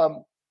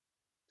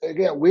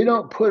 Again, we're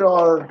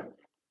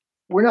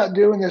not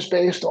doing this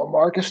based on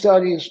market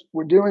studies.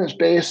 We're doing this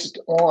based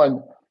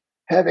on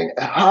having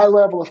a high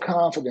level of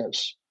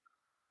confidence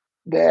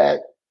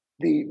that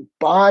the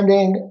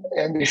bonding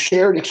and the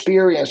shared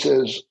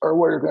experiences are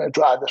what are going to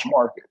drive this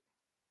market.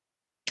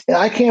 And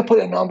I can't put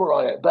a number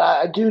on it, but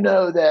I do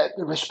know that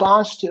the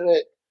response to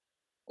it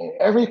in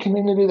every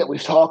community that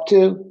we've talked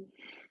to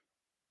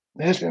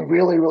has been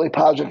really, really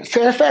positive.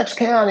 Fairfax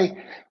County,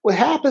 what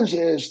happens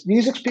is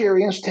these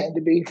experiences tend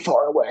to be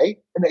far away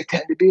and they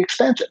tend to be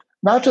expensive.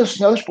 Not just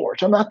snow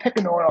sports. I'm not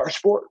picking on our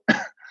sport,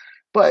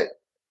 but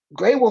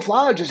Great Wolf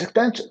Lodge is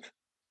expensive.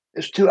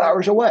 It's 2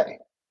 hours away,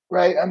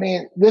 right?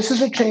 This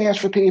is a chance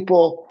for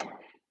people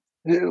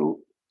who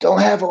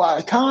don't have a lot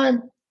of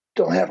time,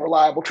 don't have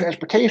reliable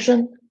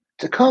transportation,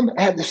 to come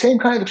have the same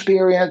kind of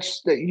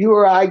experience that you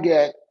or I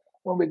get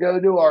when we go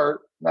to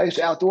our nice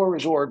outdoor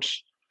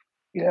resorts,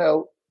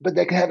 but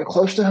they can have it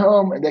close to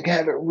home and they can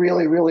have it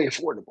really, really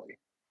affordably.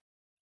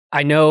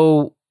 I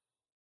know,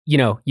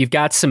 you've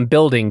got some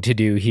building to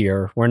do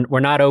here. We're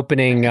not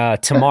opening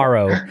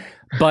tomorrow,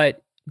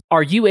 but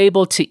are you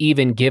able to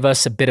even give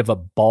us a bit of a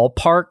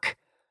ballpark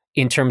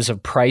in terms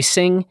of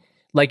pricing?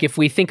 Like if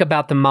we think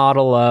about the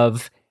model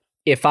of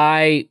if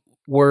I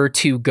were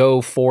to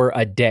go for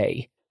a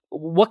day,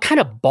 what kind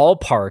of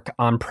ballpark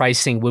on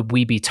pricing would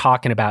we be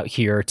talking about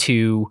here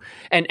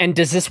and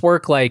does this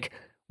work like,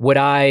 would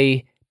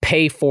I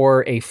pay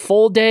for a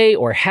full day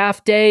or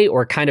half day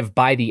or kind of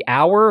by the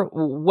hour?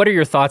 What are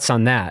your thoughts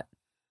on that?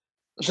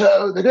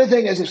 So the good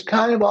thing is it's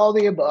kind of all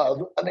the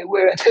above.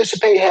 We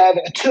anticipate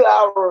having a 2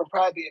 hour would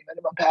probably be a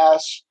minimum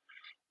pass.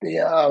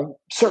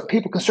 Certain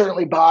people can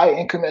certainly buy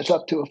increments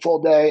up to a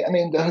full day.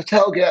 The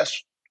hotel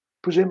guests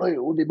presumably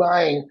will be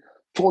buying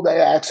full day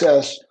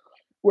access.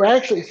 We're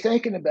actually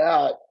thinking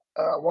about,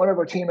 one of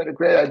our team had a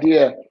great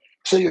idea.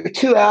 So your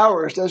 2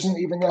 hours doesn't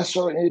even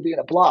necessarily need to be in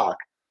a block.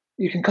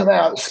 You can come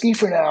out, ski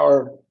for an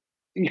hour,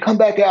 you come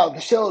back out of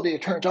the facility,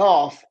 it turns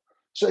off.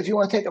 So if you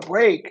want to take a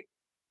break,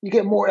 you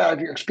get more out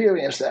of your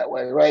experience that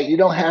way, right? You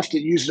don't have to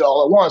use it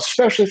all at once,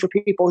 especially for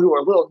people who are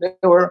a little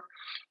newer.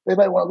 They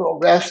might want a little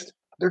rest.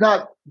 They're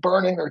not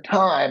burning their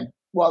time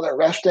while they're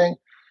resting.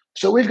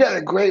 So we've got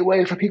a great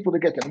way for people to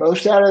get the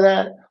most out of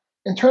that.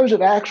 In terms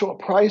of actual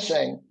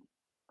pricing,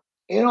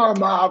 in our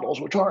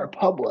models, which aren't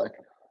public,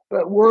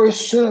 but we're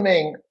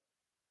assuming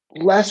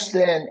less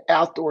than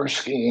outdoor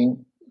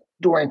skiing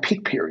during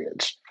peak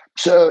periods.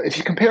 So if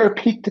you compare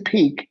peak to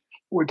peak,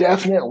 we're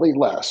definitely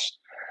less.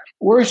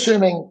 We're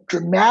assuming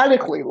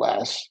dramatically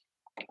less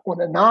on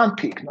the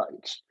non-peak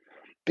nights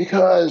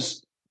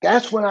because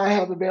that's when I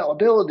have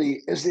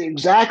availability is the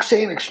exact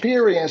same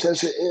experience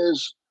as it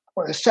is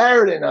on a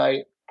Saturday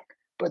night.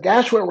 But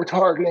that's where we're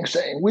targeting,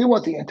 saying we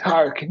want the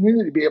entire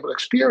community to be able to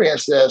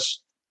experience this.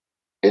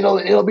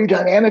 It'll be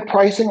dynamic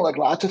pricing like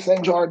lots of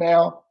things are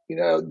now.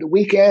 The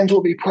weekends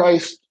will be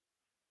priced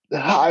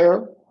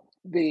higher.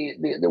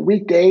 The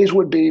weekdays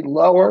would be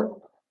lower.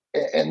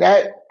 And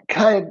that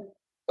kind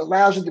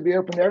allows it to be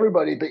open to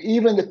everybody. But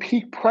even the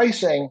peak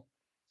pricing,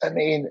 I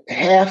mean,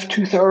 half,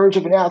 2/3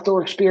 of an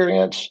outdoor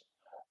experience,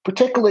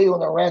 particularly on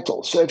the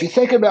rentals. So if you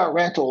think about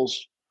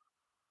rentals,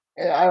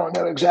 and I don't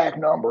know exact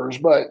numbers,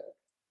 but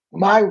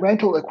my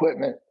rental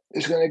equipment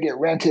is going to get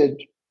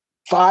rented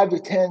 5 to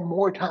 10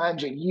 more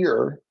times a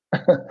year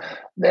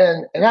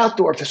than an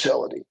outdoor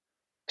facility.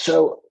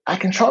 So I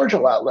can charge a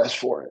lot less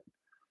for it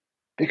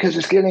because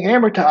it's getting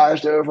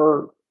amortized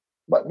over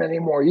many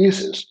more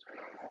uses.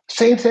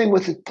 Same thing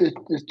with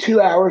the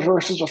 2 hours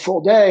versus a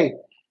full day.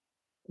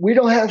 We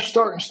don't have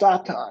start and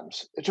stop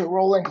times. It's a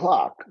rolling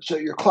clock. So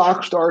your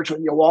clock starts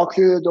when you walk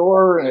through the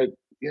door and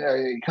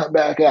you come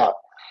back out.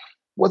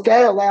 What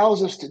that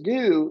allows us to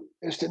do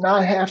is to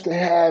not have to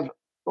have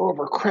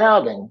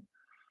overcrowding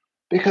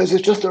because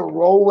it's just a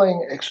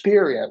rolling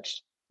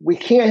experience. We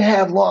can't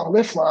have long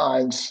lift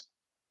lines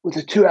with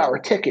a 2-hour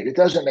ticket. It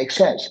doesn't make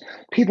sense.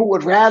 People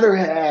would rather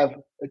have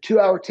a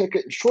 2-hour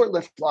ticket and short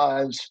lift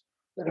lines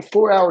than a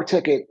 4-hour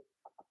ticket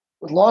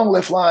with long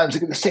lift lines to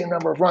get the same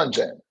number of runs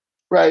in,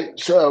 right?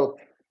 So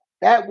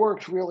that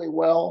works really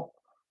well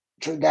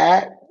for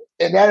that.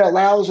 And that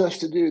allows us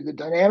to do the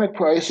dynamic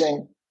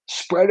pricing,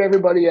 spread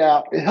everybody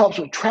out. It helps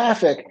with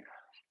traffic.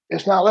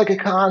 It's not like a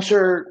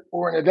concert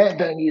or an event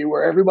venue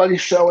where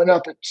everybody's showing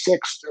up at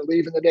 6, they're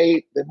leaving at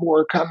 8, then more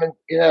are coming,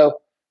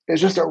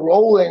 It's just a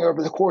rolling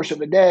over the course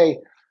of a day.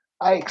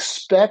 I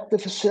expect the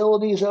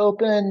facilities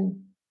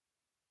open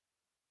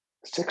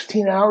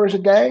 16 hours a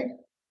day,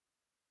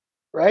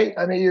 right?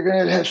 I mean, you're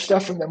going to have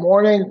stuff in the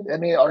morning. I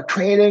mean, our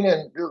training,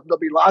 and there'll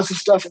be lots of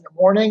stuff in the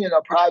morning, and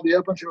it'll probably be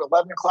open through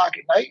 11 o'clock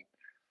at night.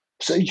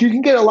 So you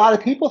can get a lot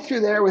of people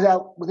through there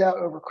without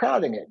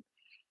overcrowding it.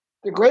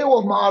 The Great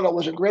Wolf model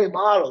was a great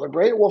model. The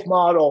Great Wolf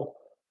model,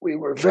 we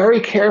were very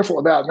careful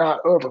about not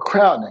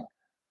overcrowding.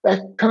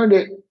 That turned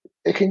it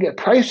can get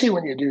pricey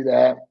when you do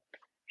that.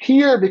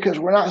 Here, because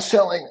we're not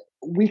selling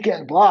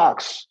weekend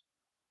blocks,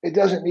 it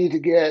doesn't need to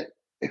get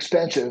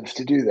expensive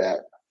to do that.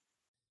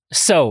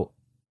 So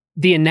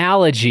the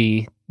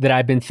analogy that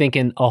I've been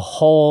thinking a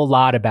whole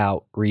lot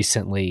about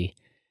recently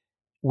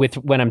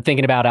when I'm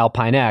thinking about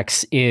Alpine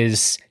X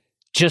is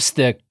just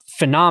the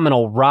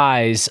phenomenal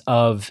rise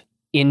of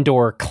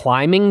indoor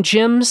climbing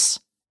gyms.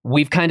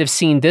 We've kind of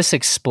seen this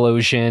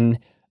explosion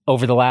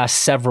over the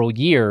last several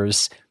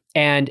years.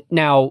 And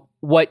now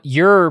what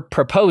you're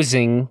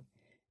proposing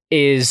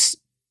is,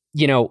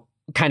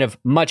 kind of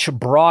much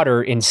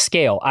broader in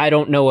scale. I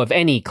don't know of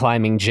any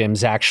climbing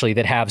gyms actually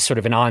that have sort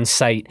of an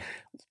on-site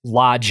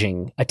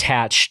lodging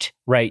attached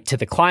right to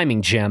the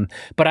climbing gym.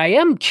 But I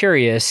am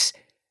curious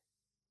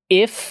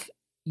if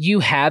you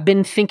have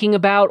been thinking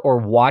about or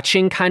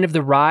watching kind of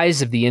the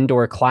rise of the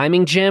indoor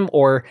climbing gym,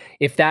 or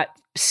if that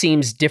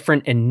seems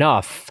different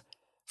enough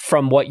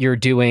from what you're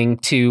doing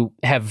to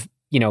have,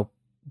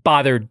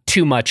 bothered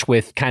too much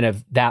with kind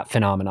of that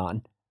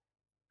phenomenon.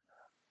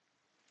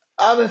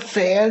 I'm a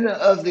fan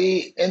of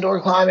the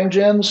indoor climbing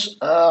gyms.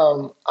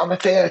 I'm a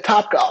fan of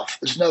Topgolf.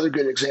 Is another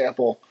good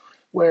example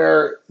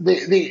where what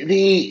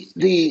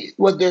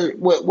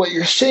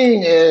you're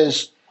seeing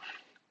is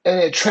an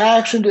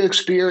attraction to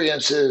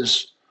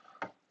experiences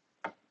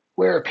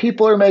where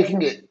people are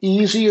making it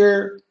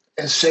easier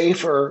and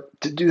safer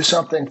to do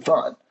something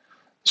fun.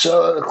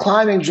 So a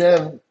climbing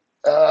gym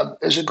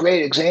is a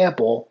great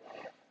example.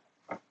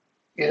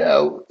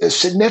 Is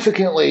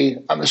significantly,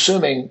 I'm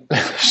assuming,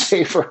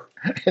 safer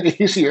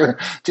and easier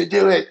to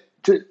do it,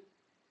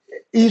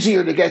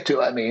 easier to get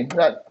to. I mean,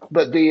 I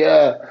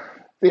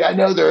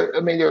know they're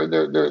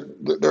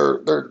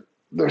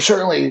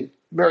certainly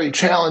very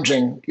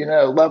challenging,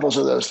 levels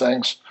of those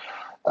things.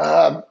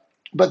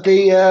 But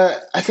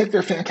I think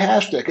they're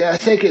fantastic, and I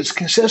think it's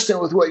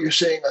consistent with what you're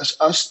seeing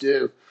us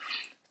do.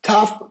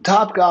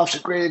 Topgolf's a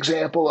great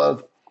example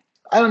of.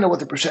 I don't know what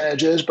the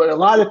percentage is, but a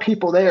lot of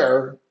people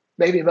there,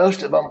 maybe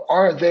most of them,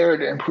 aren't there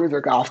to improve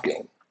their golf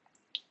game.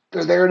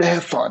 They're there to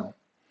have fun,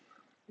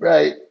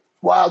 right?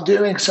 While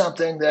doing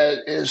something that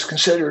is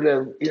considered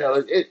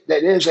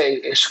that is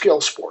a skill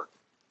sport.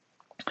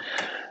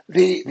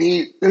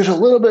 There's a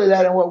little bit of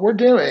that in what we're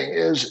doing.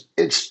 Is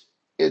it's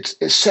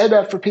set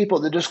up for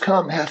people to just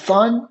come have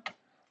fun.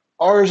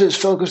 Ours is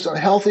focused on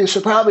healthy.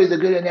 So probably the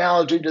good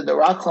analogy to the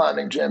rock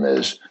climbing gym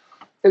is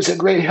it's a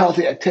great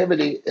healthy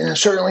activity, and it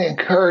certainly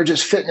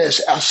encourages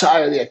fitness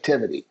outside of the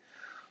activity.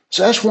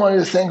 So that's one of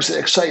the things that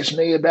excites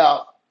me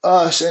about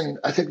us, and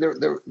I think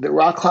the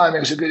rock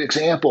climbing is a good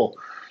example.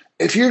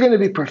 If you're going to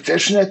be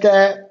proficient at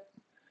that,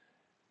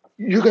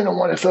 you're going to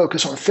want to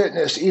focus on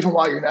fitness even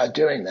while you're not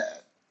doing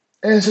that.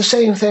 And it's the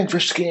same thing for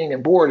skiing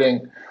and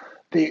boarding.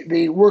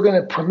 We're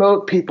going to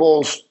promote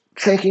people's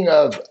thinking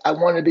of, I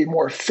want to be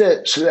more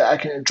fit so that I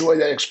can enjoy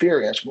that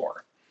experience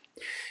more.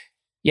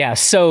 Yeah.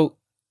 So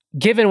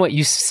given what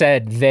you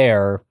said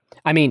there,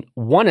 I mean,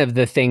 one of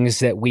the things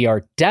that we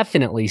are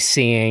definitely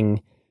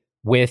seeing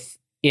with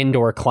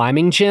indoor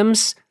climbing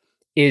gyms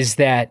is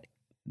that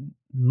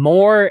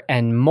more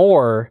and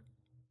more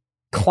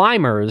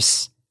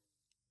climbers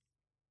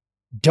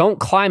don't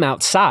climb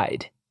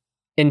outside.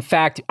 In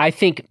fact, I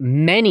think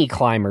many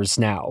climbers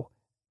now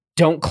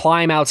don't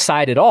climb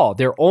outside at all.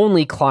 They're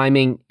only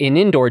climbing in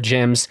indoor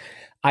gyms.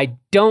 I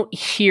don't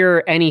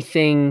hear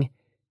anything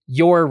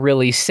you're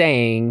really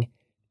saying,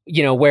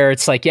 where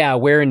it's like, yeah,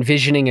 we're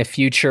envisioning a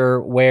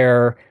future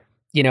where,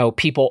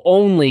 people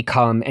only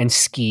come and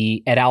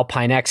ski at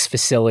Alpine X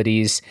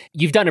facilities.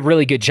 You've done a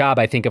really good job,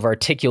 I think, of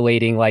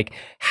articulating like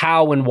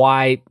how and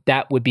why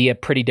that would be a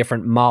pretty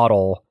different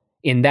model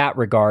in that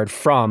regard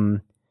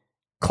from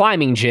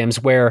climbing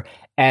gyms, where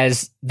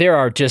as there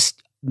are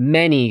just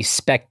many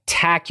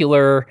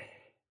spectacular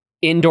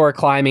indoor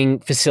climbing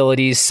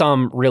facilities,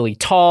 some really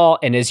tall,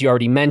 and as you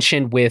already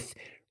mentioned, with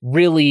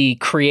really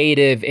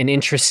creative and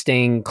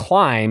interesting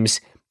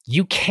climbs,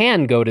 you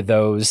can go to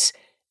those.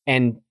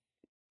 And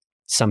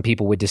some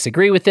people would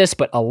disagree with this,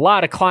 but a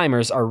lot of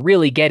climbers are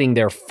really getting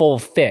their full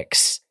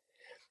fix.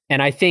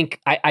 And I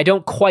think I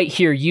don't quite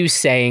hear you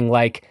saying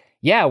like,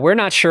 yeah, we're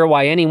not sure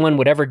why anyone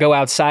would ever go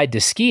outside to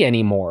ski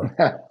anymore.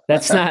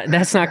 That's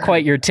not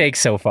quite your take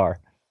so far.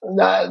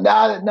 Not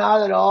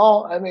at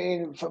all. I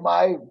mean, from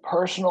my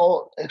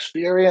personal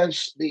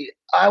experience,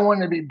 I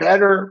want to be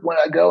better when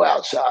I go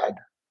outside,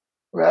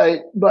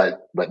 right?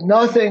 But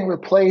nothing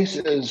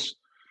replaces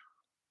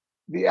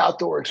the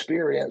outdoor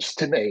experience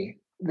to me.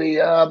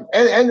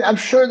 And I'm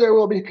sure there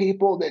will be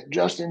people that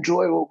just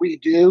enjoy what we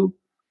do.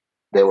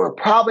 They were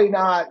probably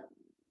not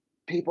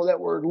people that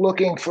were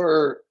looking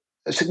for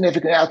a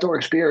significant outdoor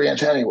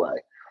experience anyway.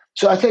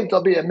 So I think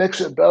there'll be a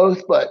mix of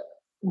both. But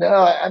no,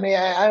 I mean,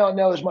 I don't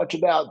know as much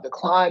about the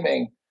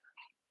climbing,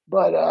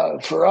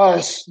 but for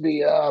us,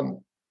 the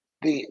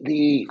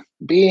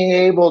being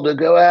able to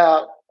go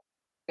out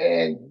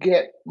and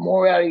get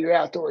more out of your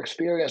outdoor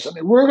experience. I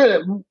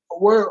mean,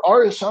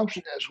 our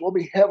assumption is we'll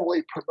be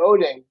heavily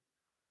promoting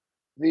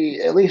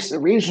at least the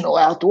regional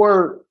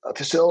outdoor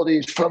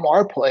facilities from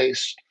our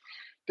place,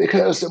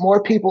 because the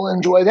more people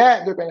enjoy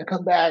that, they're going to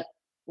come back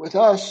with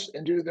us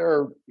and do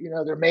their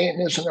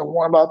maintenance and their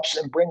warm-ups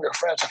and bring their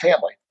friends and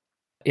family.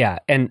 Yeah.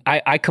 And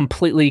I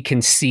completely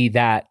can see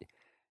that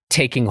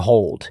taking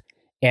hold.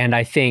 And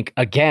I think,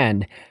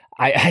 again,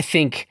 I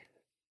think,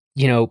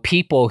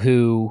 people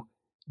who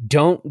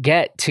don't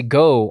get to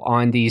go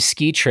on these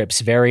ski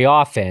trips very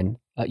often,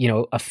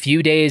 a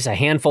few days, a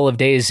handful of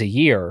days a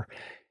year,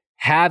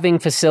 having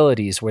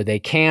facilities where they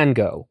can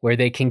go, where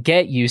they can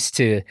get used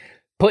to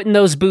putting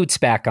those boots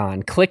back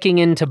on, clicking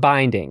into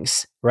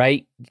bindings,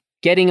 right?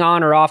 Getting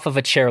on or off of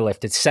a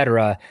chairlift,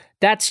 etc.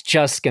 That's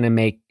just going to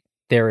make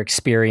their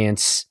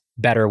experience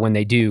better when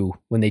they do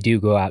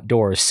go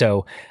outdoors.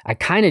 So I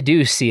kind of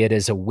do see it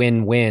as a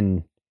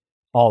win-win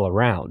all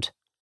around.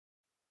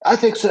 I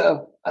think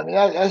so. I mean,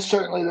 that's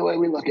certainly the way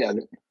we look at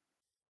it.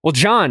 Well,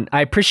 John,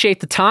 I appreciate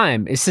the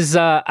time. This is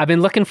I've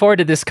been looking forward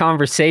to this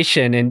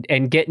conversation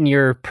and getting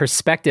your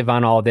perspective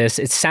on all this.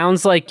 It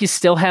sounds like you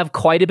still have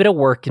quite a bit of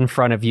work in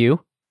front of you.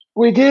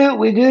 We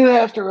do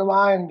have to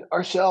remind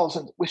ourselves,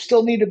 and we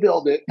still need to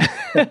build it.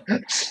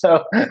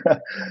 So,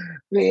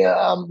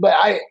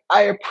 but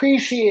I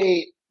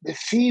appreciate the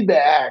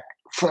feedback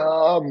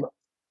from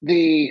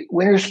the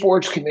winter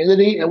sports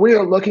community, and we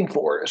are looking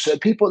for it. So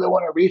people that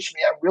want to reach me,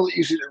 I'm really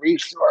easy to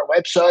reach through our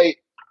website,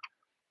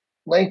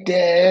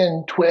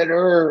 LinkedIn,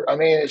 Twitter. I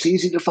mean, it's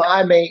easy to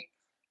find me.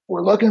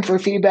 We're looking for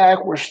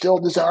feedback. We're still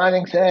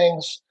designing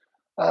things.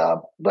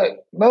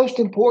 But most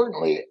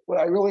importantly, what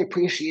I really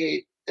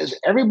appreciate is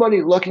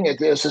everybody looking at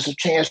this as a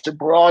chance to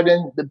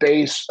broaden the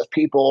base of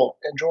people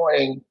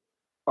enjoying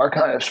our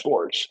kind of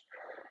sports.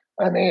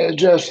 I mean, it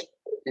just,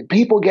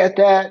 people get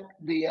that.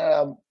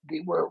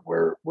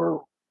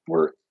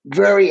 We're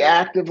very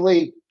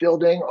actively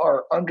building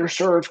our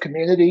underserved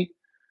community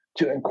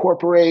to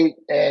incorporate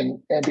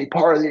and be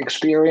part of the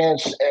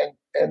experience.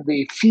 And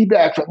the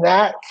feedback from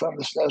the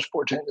snow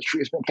sports industry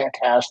has been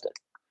fantastic.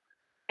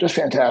 Just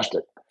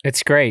fantastic.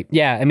 It's great.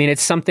 Yeah. I mean,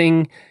 it's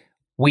something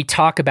we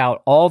talk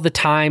about all the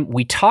time.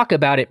 We talk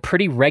about it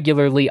pretty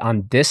regularly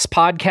on this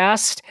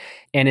podcast.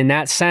 And in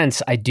that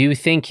sense, I do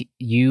think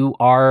you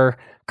are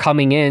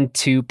coming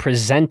into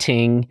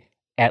presenting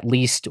at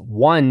least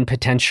one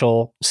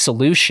potential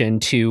solution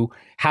to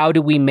how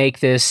do we make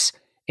this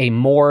a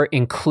more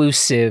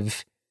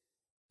inclusive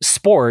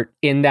sport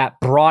in that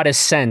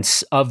broadest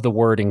sense of the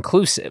word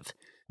inclusive.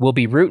 We'll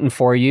be rooting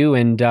for you,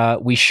 and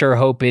we sure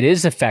hope it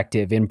is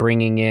effective in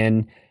bringing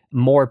in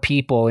more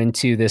people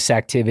into this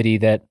activity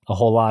that a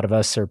whole lot of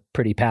us are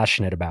pretty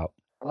passionate about.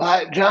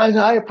 John,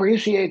 I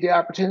appreciate the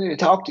opportunity to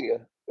talk to you.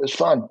 It was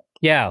fun.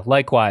 Yeah,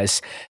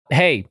 likewise.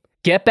 Hey,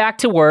 get back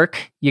to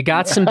work. You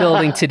got some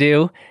building to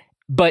do,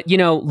 but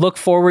look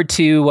forward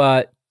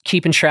to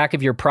keeping track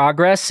of your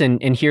progress,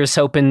 and here's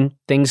hoping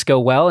things go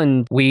well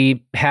and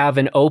we have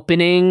an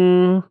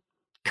opening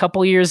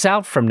couple years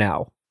out from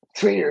now.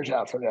 3 years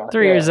out from now.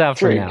 3 years out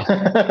from now.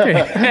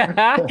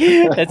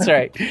 That's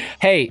right.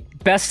 Hey,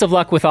 best of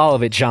luck with all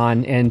of it,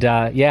 John. And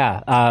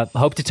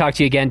hope to talk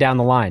to you again down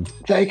the line.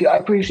 Thank you. I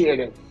appreciate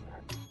it.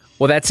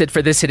 Well, that's it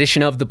for this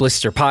edition of the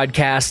Blister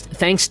Podcast.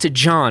 Thanks to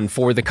John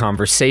for the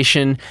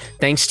conversation.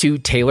 Thanks to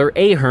Taylor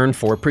Ahern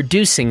for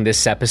producing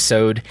this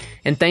episode.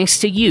 And thanks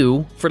to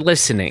you for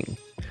listening.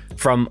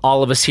 From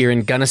all of us here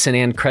in Gunnison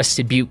and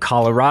Crested Butte,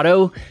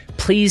 Colorado,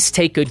 please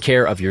take good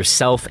care of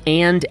yourself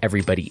and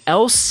everybody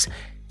else.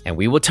 And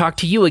we will talk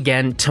to you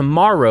again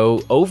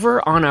tomorrow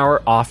over on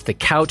our Off the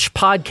Couch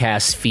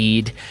podcast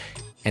feed.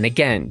 And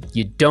again,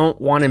 you don't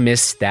want to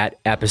miss that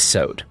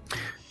episode.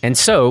 And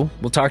so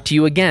we'll talk to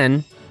you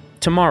again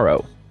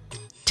tomorrow.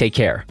 Take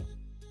care.